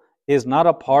 betrayal, is not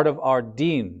a part of our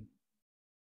deen,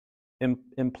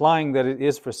 implying that it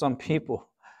is for some people.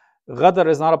 Ghadr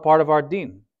is not a part of our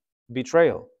deen,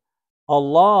 betrayal.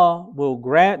 Allah will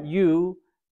grant you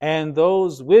and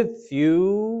those with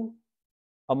you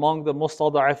among the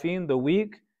mustada'afin, the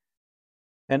weak,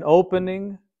 an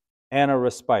opening and a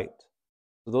respite.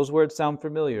 So those words sound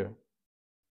familiar.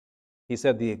 He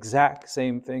said the exact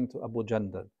same thing to Abu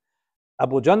Jandal.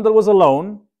 Abu Jandal was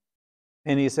alone,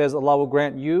 and he says, Allah will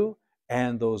grant you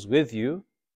and those with you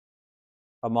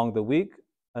among the weak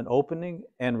an opening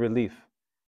and relief.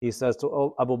 He says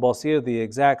to Abu Basir the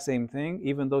exact same thing,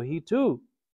 even though he too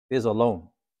is alone.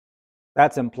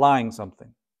 That's implying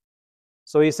something.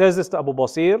 So he says this to Abu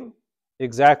Basir,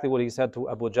 exactly what he said to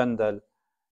Abu Jandal.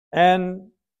 And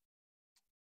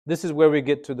this is where we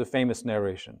get to the famous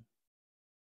narration.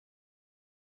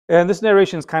 And this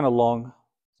narration is kind of long,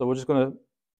 so we're just going to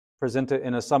present it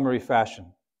in a summary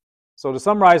fashion. So to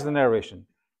summarize the narration,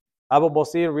 Abu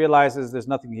Basir realizes there's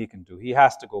nothing he can do. He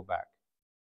has to go back.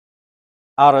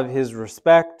 Out of his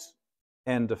respect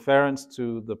and deference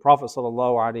to the Prophet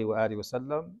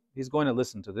ﷺ, he's going to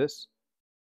listen to this.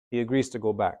 He agrees to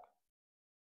go back.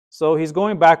 So he's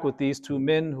going back with these two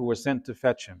men who were sent to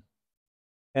fetch him.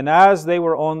 And as they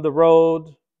were on the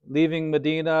road, leaving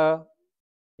Medina,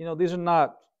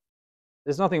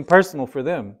 there's nothing personal for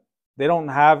them. They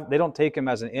don't take him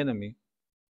as an enemy.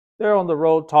 They're on the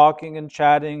road talking and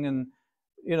chatting and,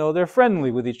 they're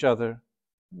friendly with each other.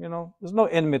 There's no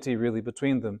enmity really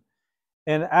between them.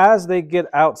 And as they get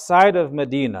outside of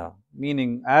Medina,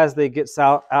 meaning as they get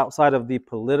outside of the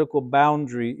political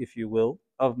boundary, if you will,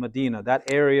 of Medina,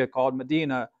 that area called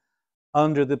Medina,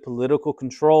 under the political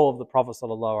control of the Prophet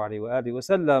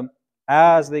ﷺ,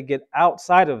 as they get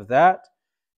outside of that,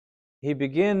 he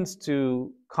begins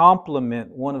to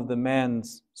compliment one of the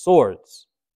man's swords.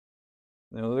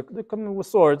 They're coming with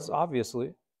swords,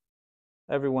 obviously.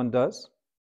 Everyone does.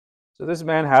 So this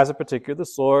man has a particular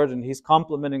sword, and he's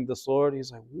complimenting the sword.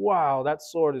 He's like, wow, that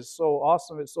sword is so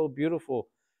awesome. It's so beautiful.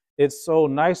 It's so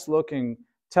nice looking.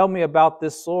 Tell me about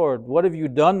this sword. What have you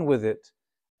done with it?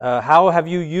 How have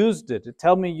you used it?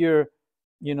 Tell me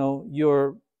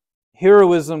your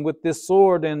heroism with this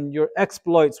sword and your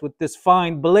exploits with this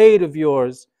fine blade of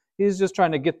yours. He's just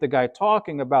trying to get the guy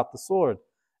talking about the sword.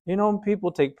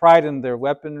 People take pride in their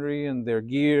weaponry and their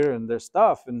gear and their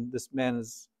stuff. And this man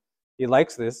he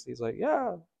likes this. He's like,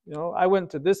 yeah, I went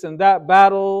to this and that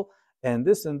battle and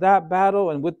this and that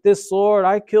battle. And with this sword,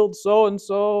 I killed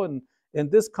so-and-so. And in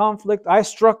this conflict, I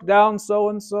struck down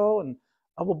so-and-so. And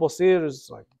Abu Basir is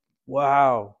like,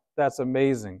 wow, that's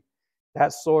amazing.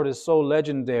 That sword is so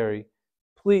legendary.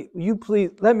 Please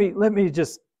let me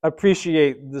just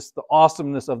appreciate the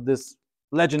awesomeness of this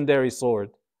legendary sword.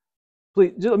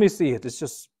 Please, just let me see it. It's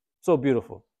just so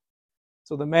beautiful.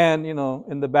 So the man,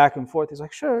 in the back and forth, he's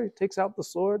like, sure. He takes out the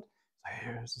sword.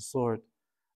 Here's the sword.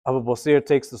 Abu Basir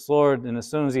takes the sword, and as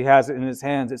soon as he has it in his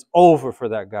hands, it's over for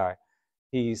that guy.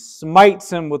 He smites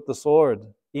him with the sword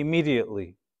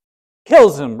immediately.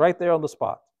 Kills him right there on the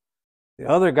spot. The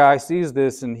other guy sees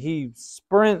this, and he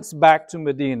sprints back to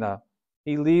Medina.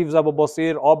 He leaves Abu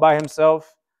Basir all by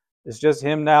himself. It's just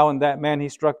him now and that man he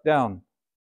struck down.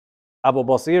 Abu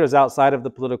Basir is outside of the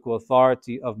political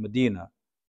authority of Medina.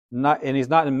 And he's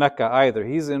not in Mecca either.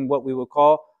 He's in what we would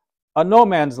call a no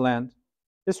man's land.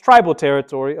 It's tribal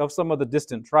territory of some of the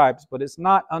distant tribes, but it's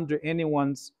not under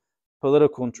anyone's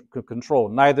political control,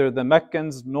 neither the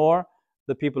Meccans nor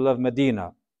the people of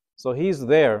Medina. So he's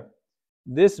there.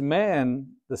 This man,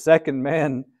 the second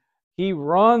man, he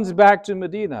runs back to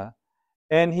Medina.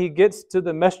 And he gets to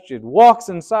the masjid, walks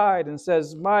inside and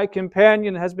says, my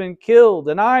companion has been killed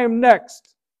and I am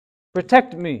next.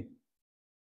 Protect me.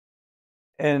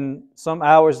 And some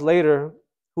hours later,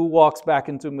 who walks back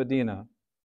into Medina?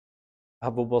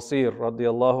 Abu Basir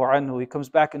radiallahu anhu. He comes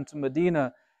back into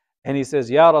Medina and he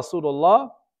says, Ya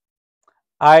Rasulullah,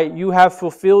 you have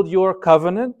fulfilled your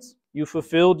covenant. You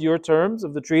fulfilled your terms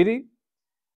of the treaty.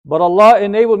 But Allah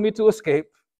enabled me to escape.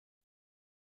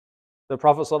 The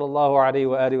Prophet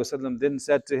ﷺ then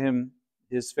said to him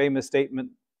his famous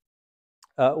statement,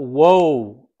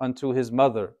 woe unto his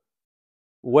mother.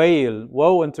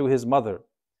 Woe unto his mother.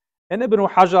 And Ibn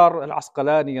Hajar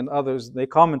al-Asqalani and others, they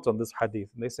comment on this hadith.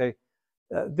 And they say,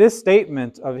 this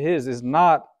statement of his is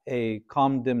not a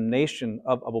condemnation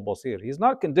of Abu Basir. He's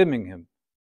not condemning him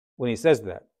when he says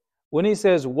that. When he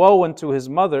says, woe unto his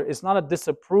mother, it's not a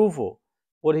disapproval.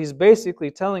 What he's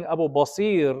basically telling Abu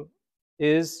Basir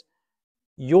is,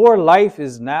 your life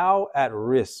is now at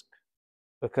risk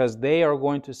because they are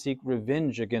going to seek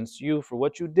revenge against you for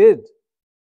what you did.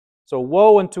 So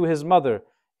woe unto his mother.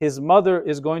 His mother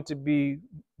is going to be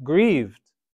grieved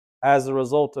as a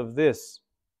result of this.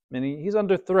 Meaning he's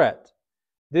under threat.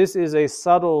 This is a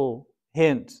subtle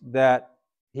hint that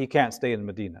he can't stay in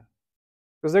Medina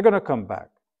because they're going to come back.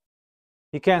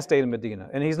 He can't stay in Medina.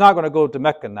 And he's not going to go to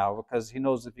Mecca now because he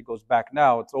knows if he goes back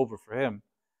now, it's over for him.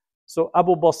 So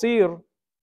Abu Basir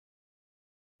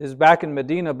is back in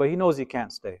Medina, but he knows he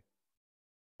can't stay.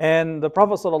 And the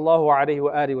Prophet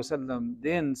ﷺ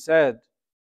then said,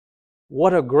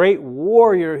 what a great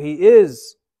warrior he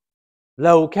is.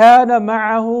 لَوْ كَانَ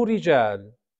مَعَهُ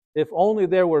رِجَالٌ. If only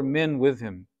there were men with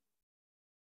him.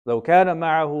 لَوْ كَانَ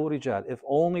مَعَهُ رِجَالٌ. If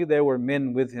only there were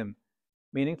men with him.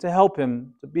 Meaning to help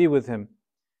him, to be with him.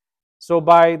 So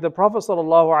by the Prophet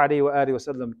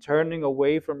ﷺ turning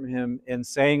away from him and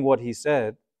saying what he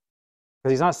said,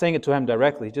 because he's not saying it to him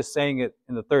directly, he's just saying it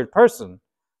in the third person.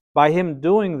 By him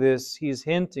doing this, he's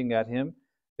hinting at him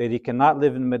that he cannot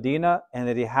live in Medina and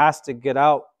that he has to get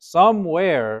out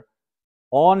somewhere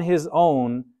on his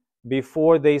own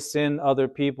before they send other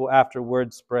people after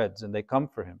word spreads and they come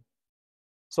for him.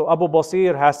 So Abu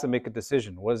Basir has to make a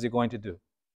decision. What is he going to do?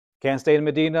 Can't stay in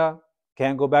Medina,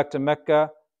 can't go back to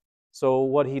Mecca. So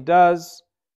what he does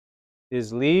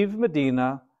is leave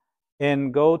Medina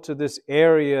and go to this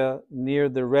area near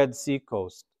the Red Sea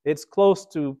coast. It's close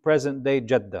to present-day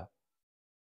Jeddah.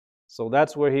 So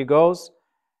that's where he goes.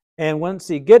 And once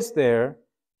he gets there,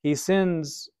 he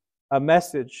sends a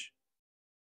message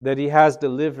that he has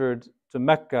delivered to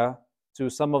Mecca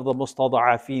to some of the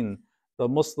mustada'afin, the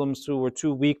Muslims who were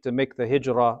too weak to make the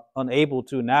hijrah, unable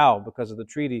to now because of the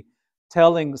treaty,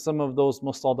 telling some of those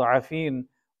mustada'afin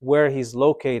where he's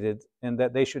located and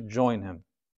that they should join him.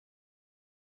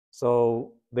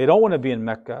 So they don't want to be in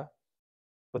Mecca,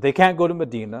 but they can't go to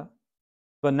Medina.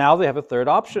 But now they have a third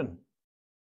option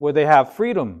where they have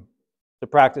freedom to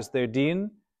practice their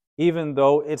deen, even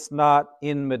though it's not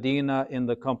in Medina in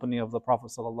the company of the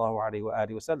Prophet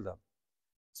ﷺ.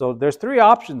 So there's three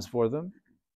options for them.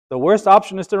 The worst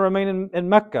option is to remain in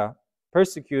Mecca,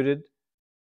 persecuted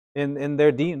in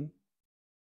their deen.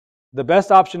 The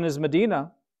best option is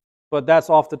Medina, but that's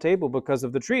off the table because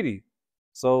of the treaty.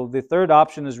 So the third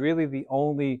option is really the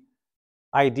only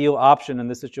ideal option in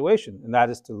this situation, and that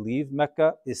is to leave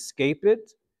Mecca, escape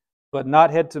it, but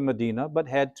not head to Medina, but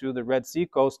head to the Red Sea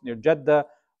coast near Jeddah,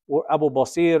 where Abu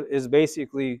Basir is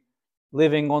basically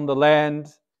living on the land,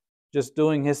 just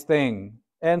doing his thing.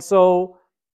 And so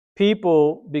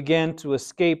people began to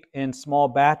escape in small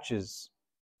batches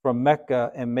from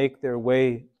Mecca and make their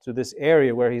way to this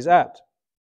area where he's at.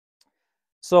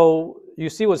 So you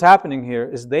see what's happening here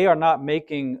is they are not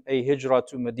making a hijrah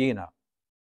to Medina.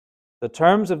 The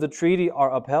terms of the treaty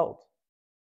are upheld.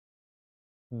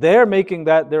 They're making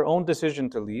that their own decision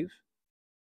to leave,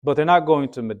 but they're not going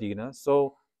to Medina.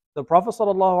 So the Prophet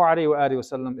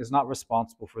ﷺ is not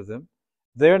responsible for them.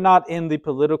 They're not in the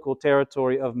political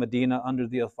territory of Medina under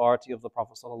the authority of the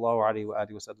Prophet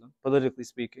ﷺ, politically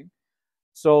speaking.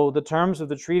 So the terms of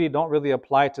the treaty don't really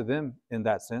apply to them in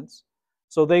that sense.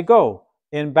 So they go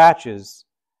in batches,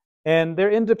 and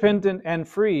they're independent and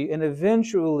free. And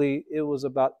eventually, it was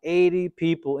about 80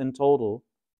 people in total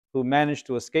who managed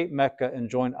to escape Mecca and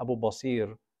join Abu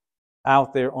Basir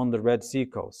out there on the Red Sea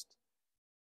coast.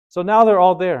 So now they're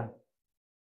all there.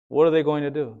 What are they going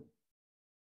to do?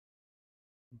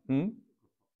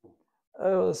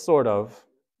 Sort of.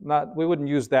 Not, we wouldn't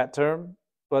use that term,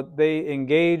 but they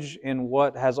engage in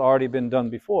what has already been done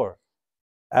before.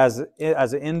 As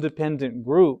an independent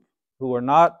group who are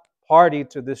not party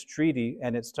to this treaty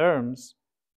and its terms,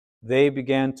 they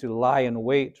began to lie in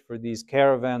wait for these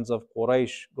caravans of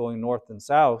Quraysh going north and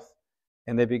south,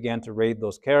 and they began to raid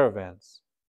those caravans.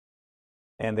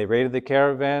 And they raided the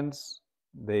caravans,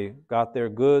 they got their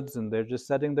goods, and they're just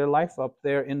setting their life up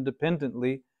there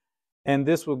independently. And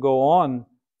this would go on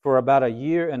for about a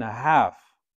year and a half.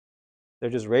 They're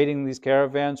just raiding these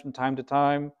caravans from time to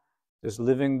time, just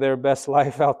living their best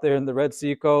life out there in the Red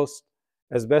Sea coast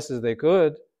as best as they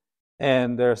could.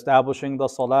 And they're establishing the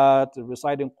salat, they're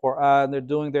reciting Quran, they're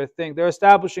doing their thing. They're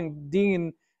establishing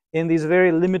deen in these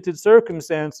very limited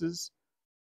circumstances.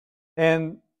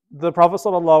 And the Prophet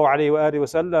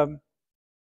ﷺ,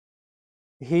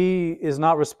 he is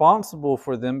not responsible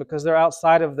for them because they're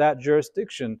outside of that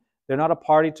jurisdiction. They're not a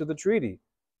party to the treaty.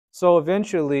 So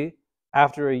eventually,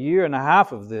 after a year and a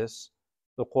half of this,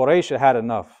 the Quraysh had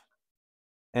enough.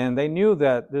 And they knew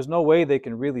that there's no way they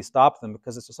can really stop them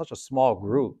because it's such a small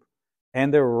group.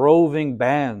 And they're roving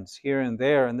bands here and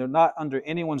there, and they're not under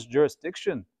anyone's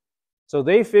jurisdiction. So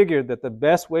they figured that the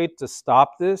best way to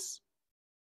stop this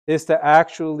is to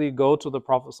actually go to the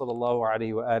Prophet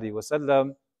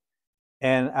ﷺ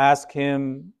and ask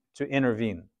him to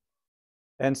intervene.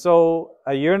 And so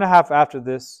a year and a half after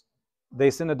this,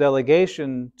 they sent a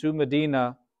delegation to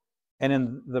Medina, and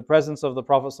in the presence of the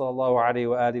Prophet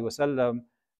ﷺ,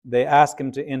 they asked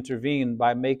him to intervene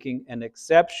by making an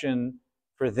exception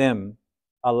for them,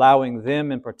 allowing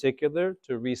them in particular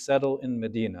to resettle in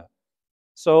Medina.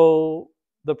 So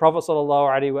the Prophet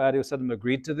ﷺ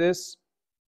agreed to this,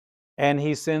 and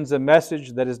he sends a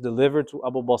message that is delivered to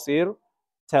Abu Basir,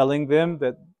 telling them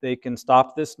that they can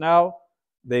stop this now,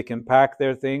 they can pack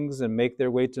their things and make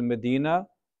their way to Medina,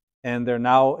 and they're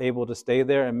now able to stay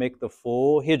there and make the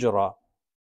full hijrah.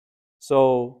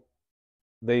 So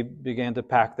they began to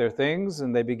pack their things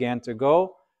and they began to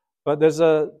go. But there's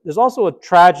also a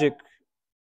tragic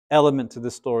element to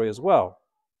this story as well.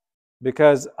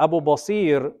 Because Abu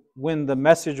Basir, when the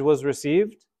message was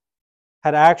received,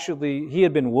 he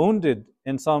had been wounded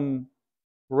in some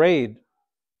raid.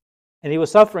 And he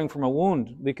was suffering from a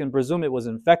wound. We can presume it was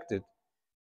infected.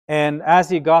 And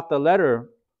as he got the letter,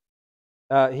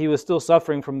 he was still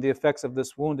suffering from the effects of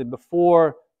this wound. And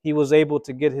before he was able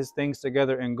to get his things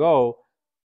together and go,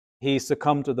 he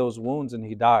succumbed to those wounds and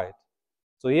he died.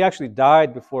 So he actually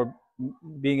died before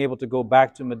being able to go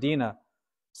back to Medina.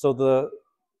 So the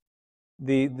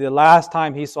last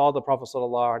time he saw the Prophet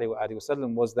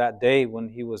ﷺ was that day when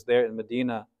he was there in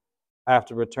Medina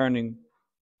after returning,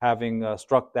 having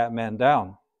struck that man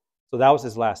down. So that was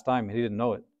his last time, and he didn't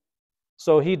know it.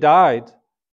 So he died,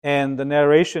 and the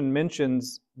narration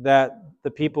mentions that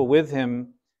the people with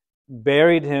him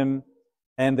buried him,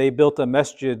 and they built a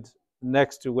masjid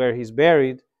next to where he's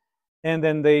buried, and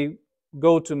then they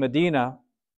go to Medina,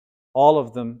 all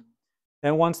of them,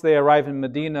 and once they arrive in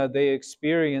Medina, they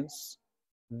experience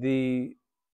the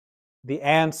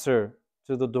answer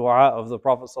to the dua of the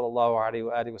Prophet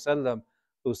ﷺ,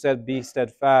 who said, "Be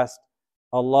steadfast,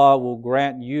 Allah will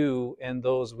grant you and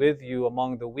those with you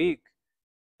among the weak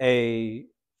a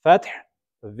fath,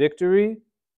 a victory,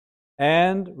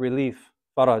 and relief,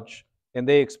 faraj." And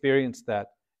they experienced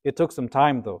that. It took some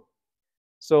time though.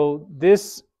 So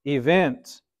this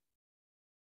event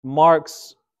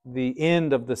marks the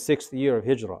end of the 6th year of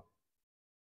Hijrah.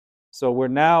 So we're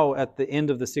now at the end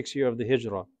of the 6th year of the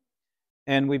Hijrah.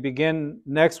 And we begin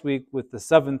next week with the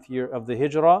 7th year of the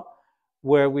Hijrah,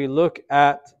 where we look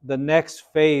at the next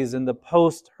phase in the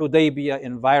post-Hudaybiyya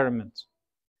environment.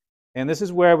 And this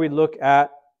is where we look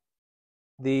at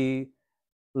the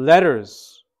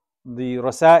letters, the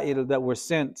rasail that were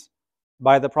sent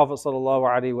by the Prophet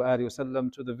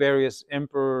ﷺ to the various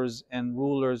emperors and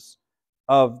rulers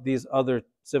of these other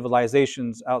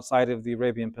civilizations outside of the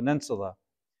Arabian Peninsula.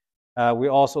 We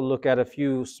also look at a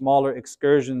few smaller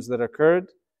excursions that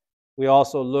occurred. We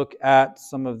also look at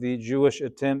some of the Jewish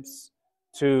attempts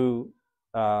to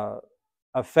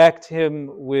affect him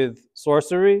with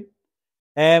sorcery,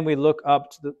 and we look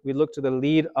to the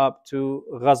lead up to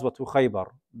Ghazwatu Khaybar,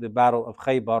 the Battle of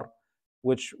Khaybar,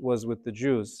 which was with the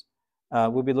Jews.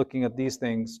 We'll be looking at these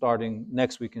things starting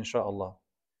next week, inshallah.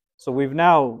 So we've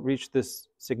now reached this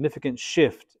significant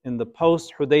shift in the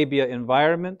post-Hudaybiyah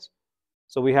environment.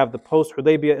 So we have the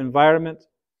post-Hudaybiyah environment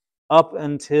up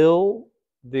until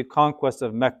the conquest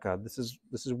of Mecca. This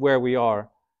is where we are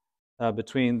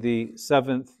between the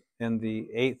 7th and the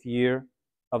 8th year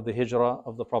of the Hijrah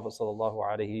of the Prophet sallallahu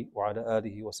alaihi wa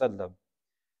sallam.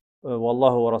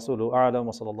 Wallahu wa rasuluhu a'lam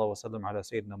wa sallallahu wa sallam ala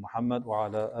Sayyidina Muhammad wa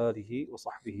ala alihi wa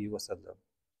sahbihi wa sallam.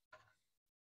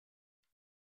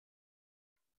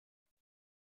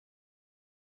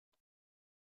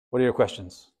 What are your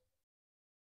questions?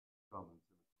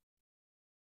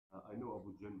 I know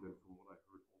Abu Jandal from what I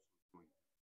heard also.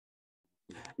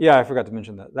 Yeah, I forgot to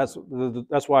mention that.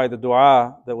 That's why the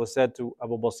dua that was said to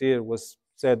Abu Basir was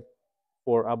said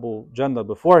for Abu Jandal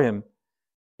before him,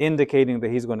 indicating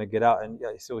that he's going to get out. And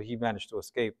yeah, so he managed to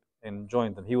escape and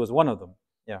join them. He was one of them.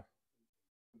 Yeah.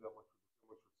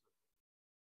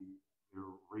 Their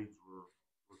raids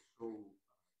were so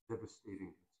devastating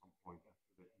at some point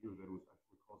after that year that it was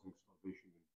actually causing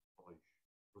starvation in Quraysh.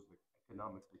 It was like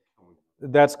economically killing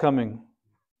them. That's coming.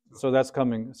 So that's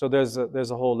coming. So there's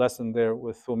a whole lesson there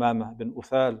with Thumamah bin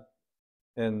Uthal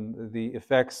and the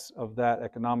effects of that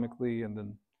economically, and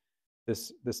then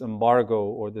this embargo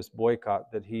or this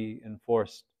boycott that he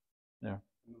enforced. Yeah.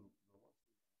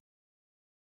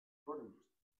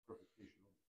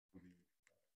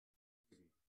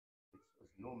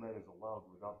 No man is allowed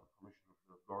without the permission of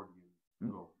their guardian to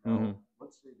go. Now,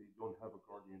 let's say they don't have a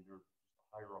guardian, they're just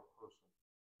a higher up person.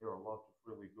 They're allowed to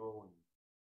freely go and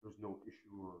there's no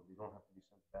issue, or they don't have to be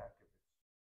sent back if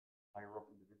it's a higher up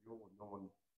individual with no one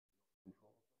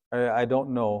control. I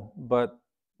don't know, but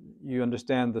you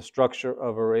understand the structure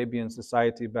of Arabian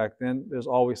society back then. There's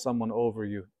always someone over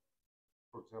you.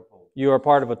 For example, you are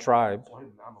part of a tribe.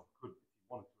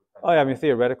 Oh yeah, I mean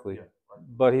theoretically. Yeah.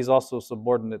 But he's also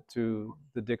subordinate to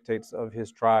the dictates of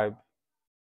his tribe.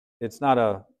 It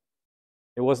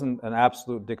wasn't an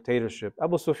absolute dictatorship.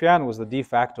 Abu Sufyan was the de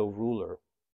facto ruler,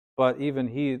 but even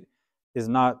he is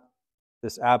not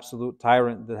this absolute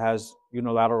tyrant that has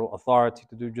unilateral authority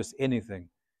to do just anything.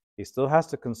 He still has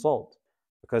to consult,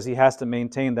 because he has to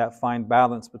maintain that fine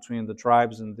balance between the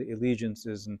tribes and the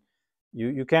allegiances. And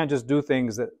you can't just do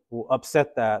things that will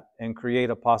upset that and create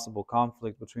a possible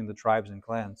conflict between the tribes and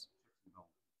clans.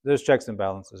 There's checks and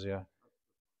balances, yeah.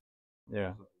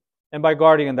 Yeah. And by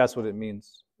guardian, that's what it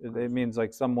means. It means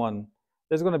like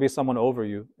there's going to be someone over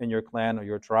you in your clan or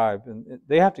your tribe, and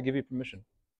they have to give you permission.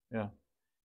 Yeah.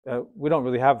 We don't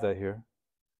really have that here.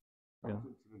 You know?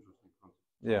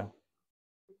 Yeah.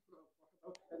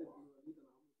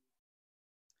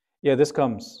 Yeah, this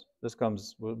comes.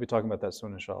 We'll be talking about that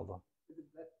soon, inshallah.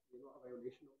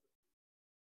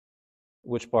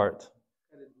 Which part?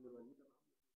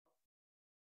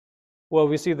 Well,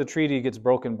 we see the treaty gets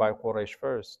broken by Quraysh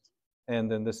first,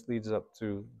 and then this leads up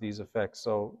to these effects.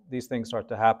 So these things start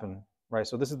to happen, right?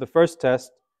 So this is the first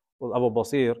test with Abu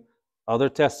Basir. Other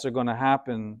tests are going to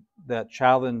happen that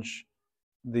challenge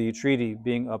the treaty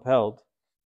being upheld.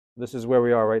 This is where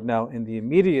we are right now in the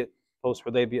immediate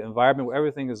post-Hudaybiyah environment where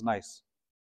everything is nice.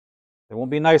 It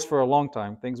won't be nice for a long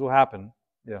time. Things will happen.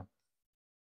 Yeah.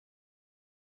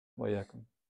 Well, yeah.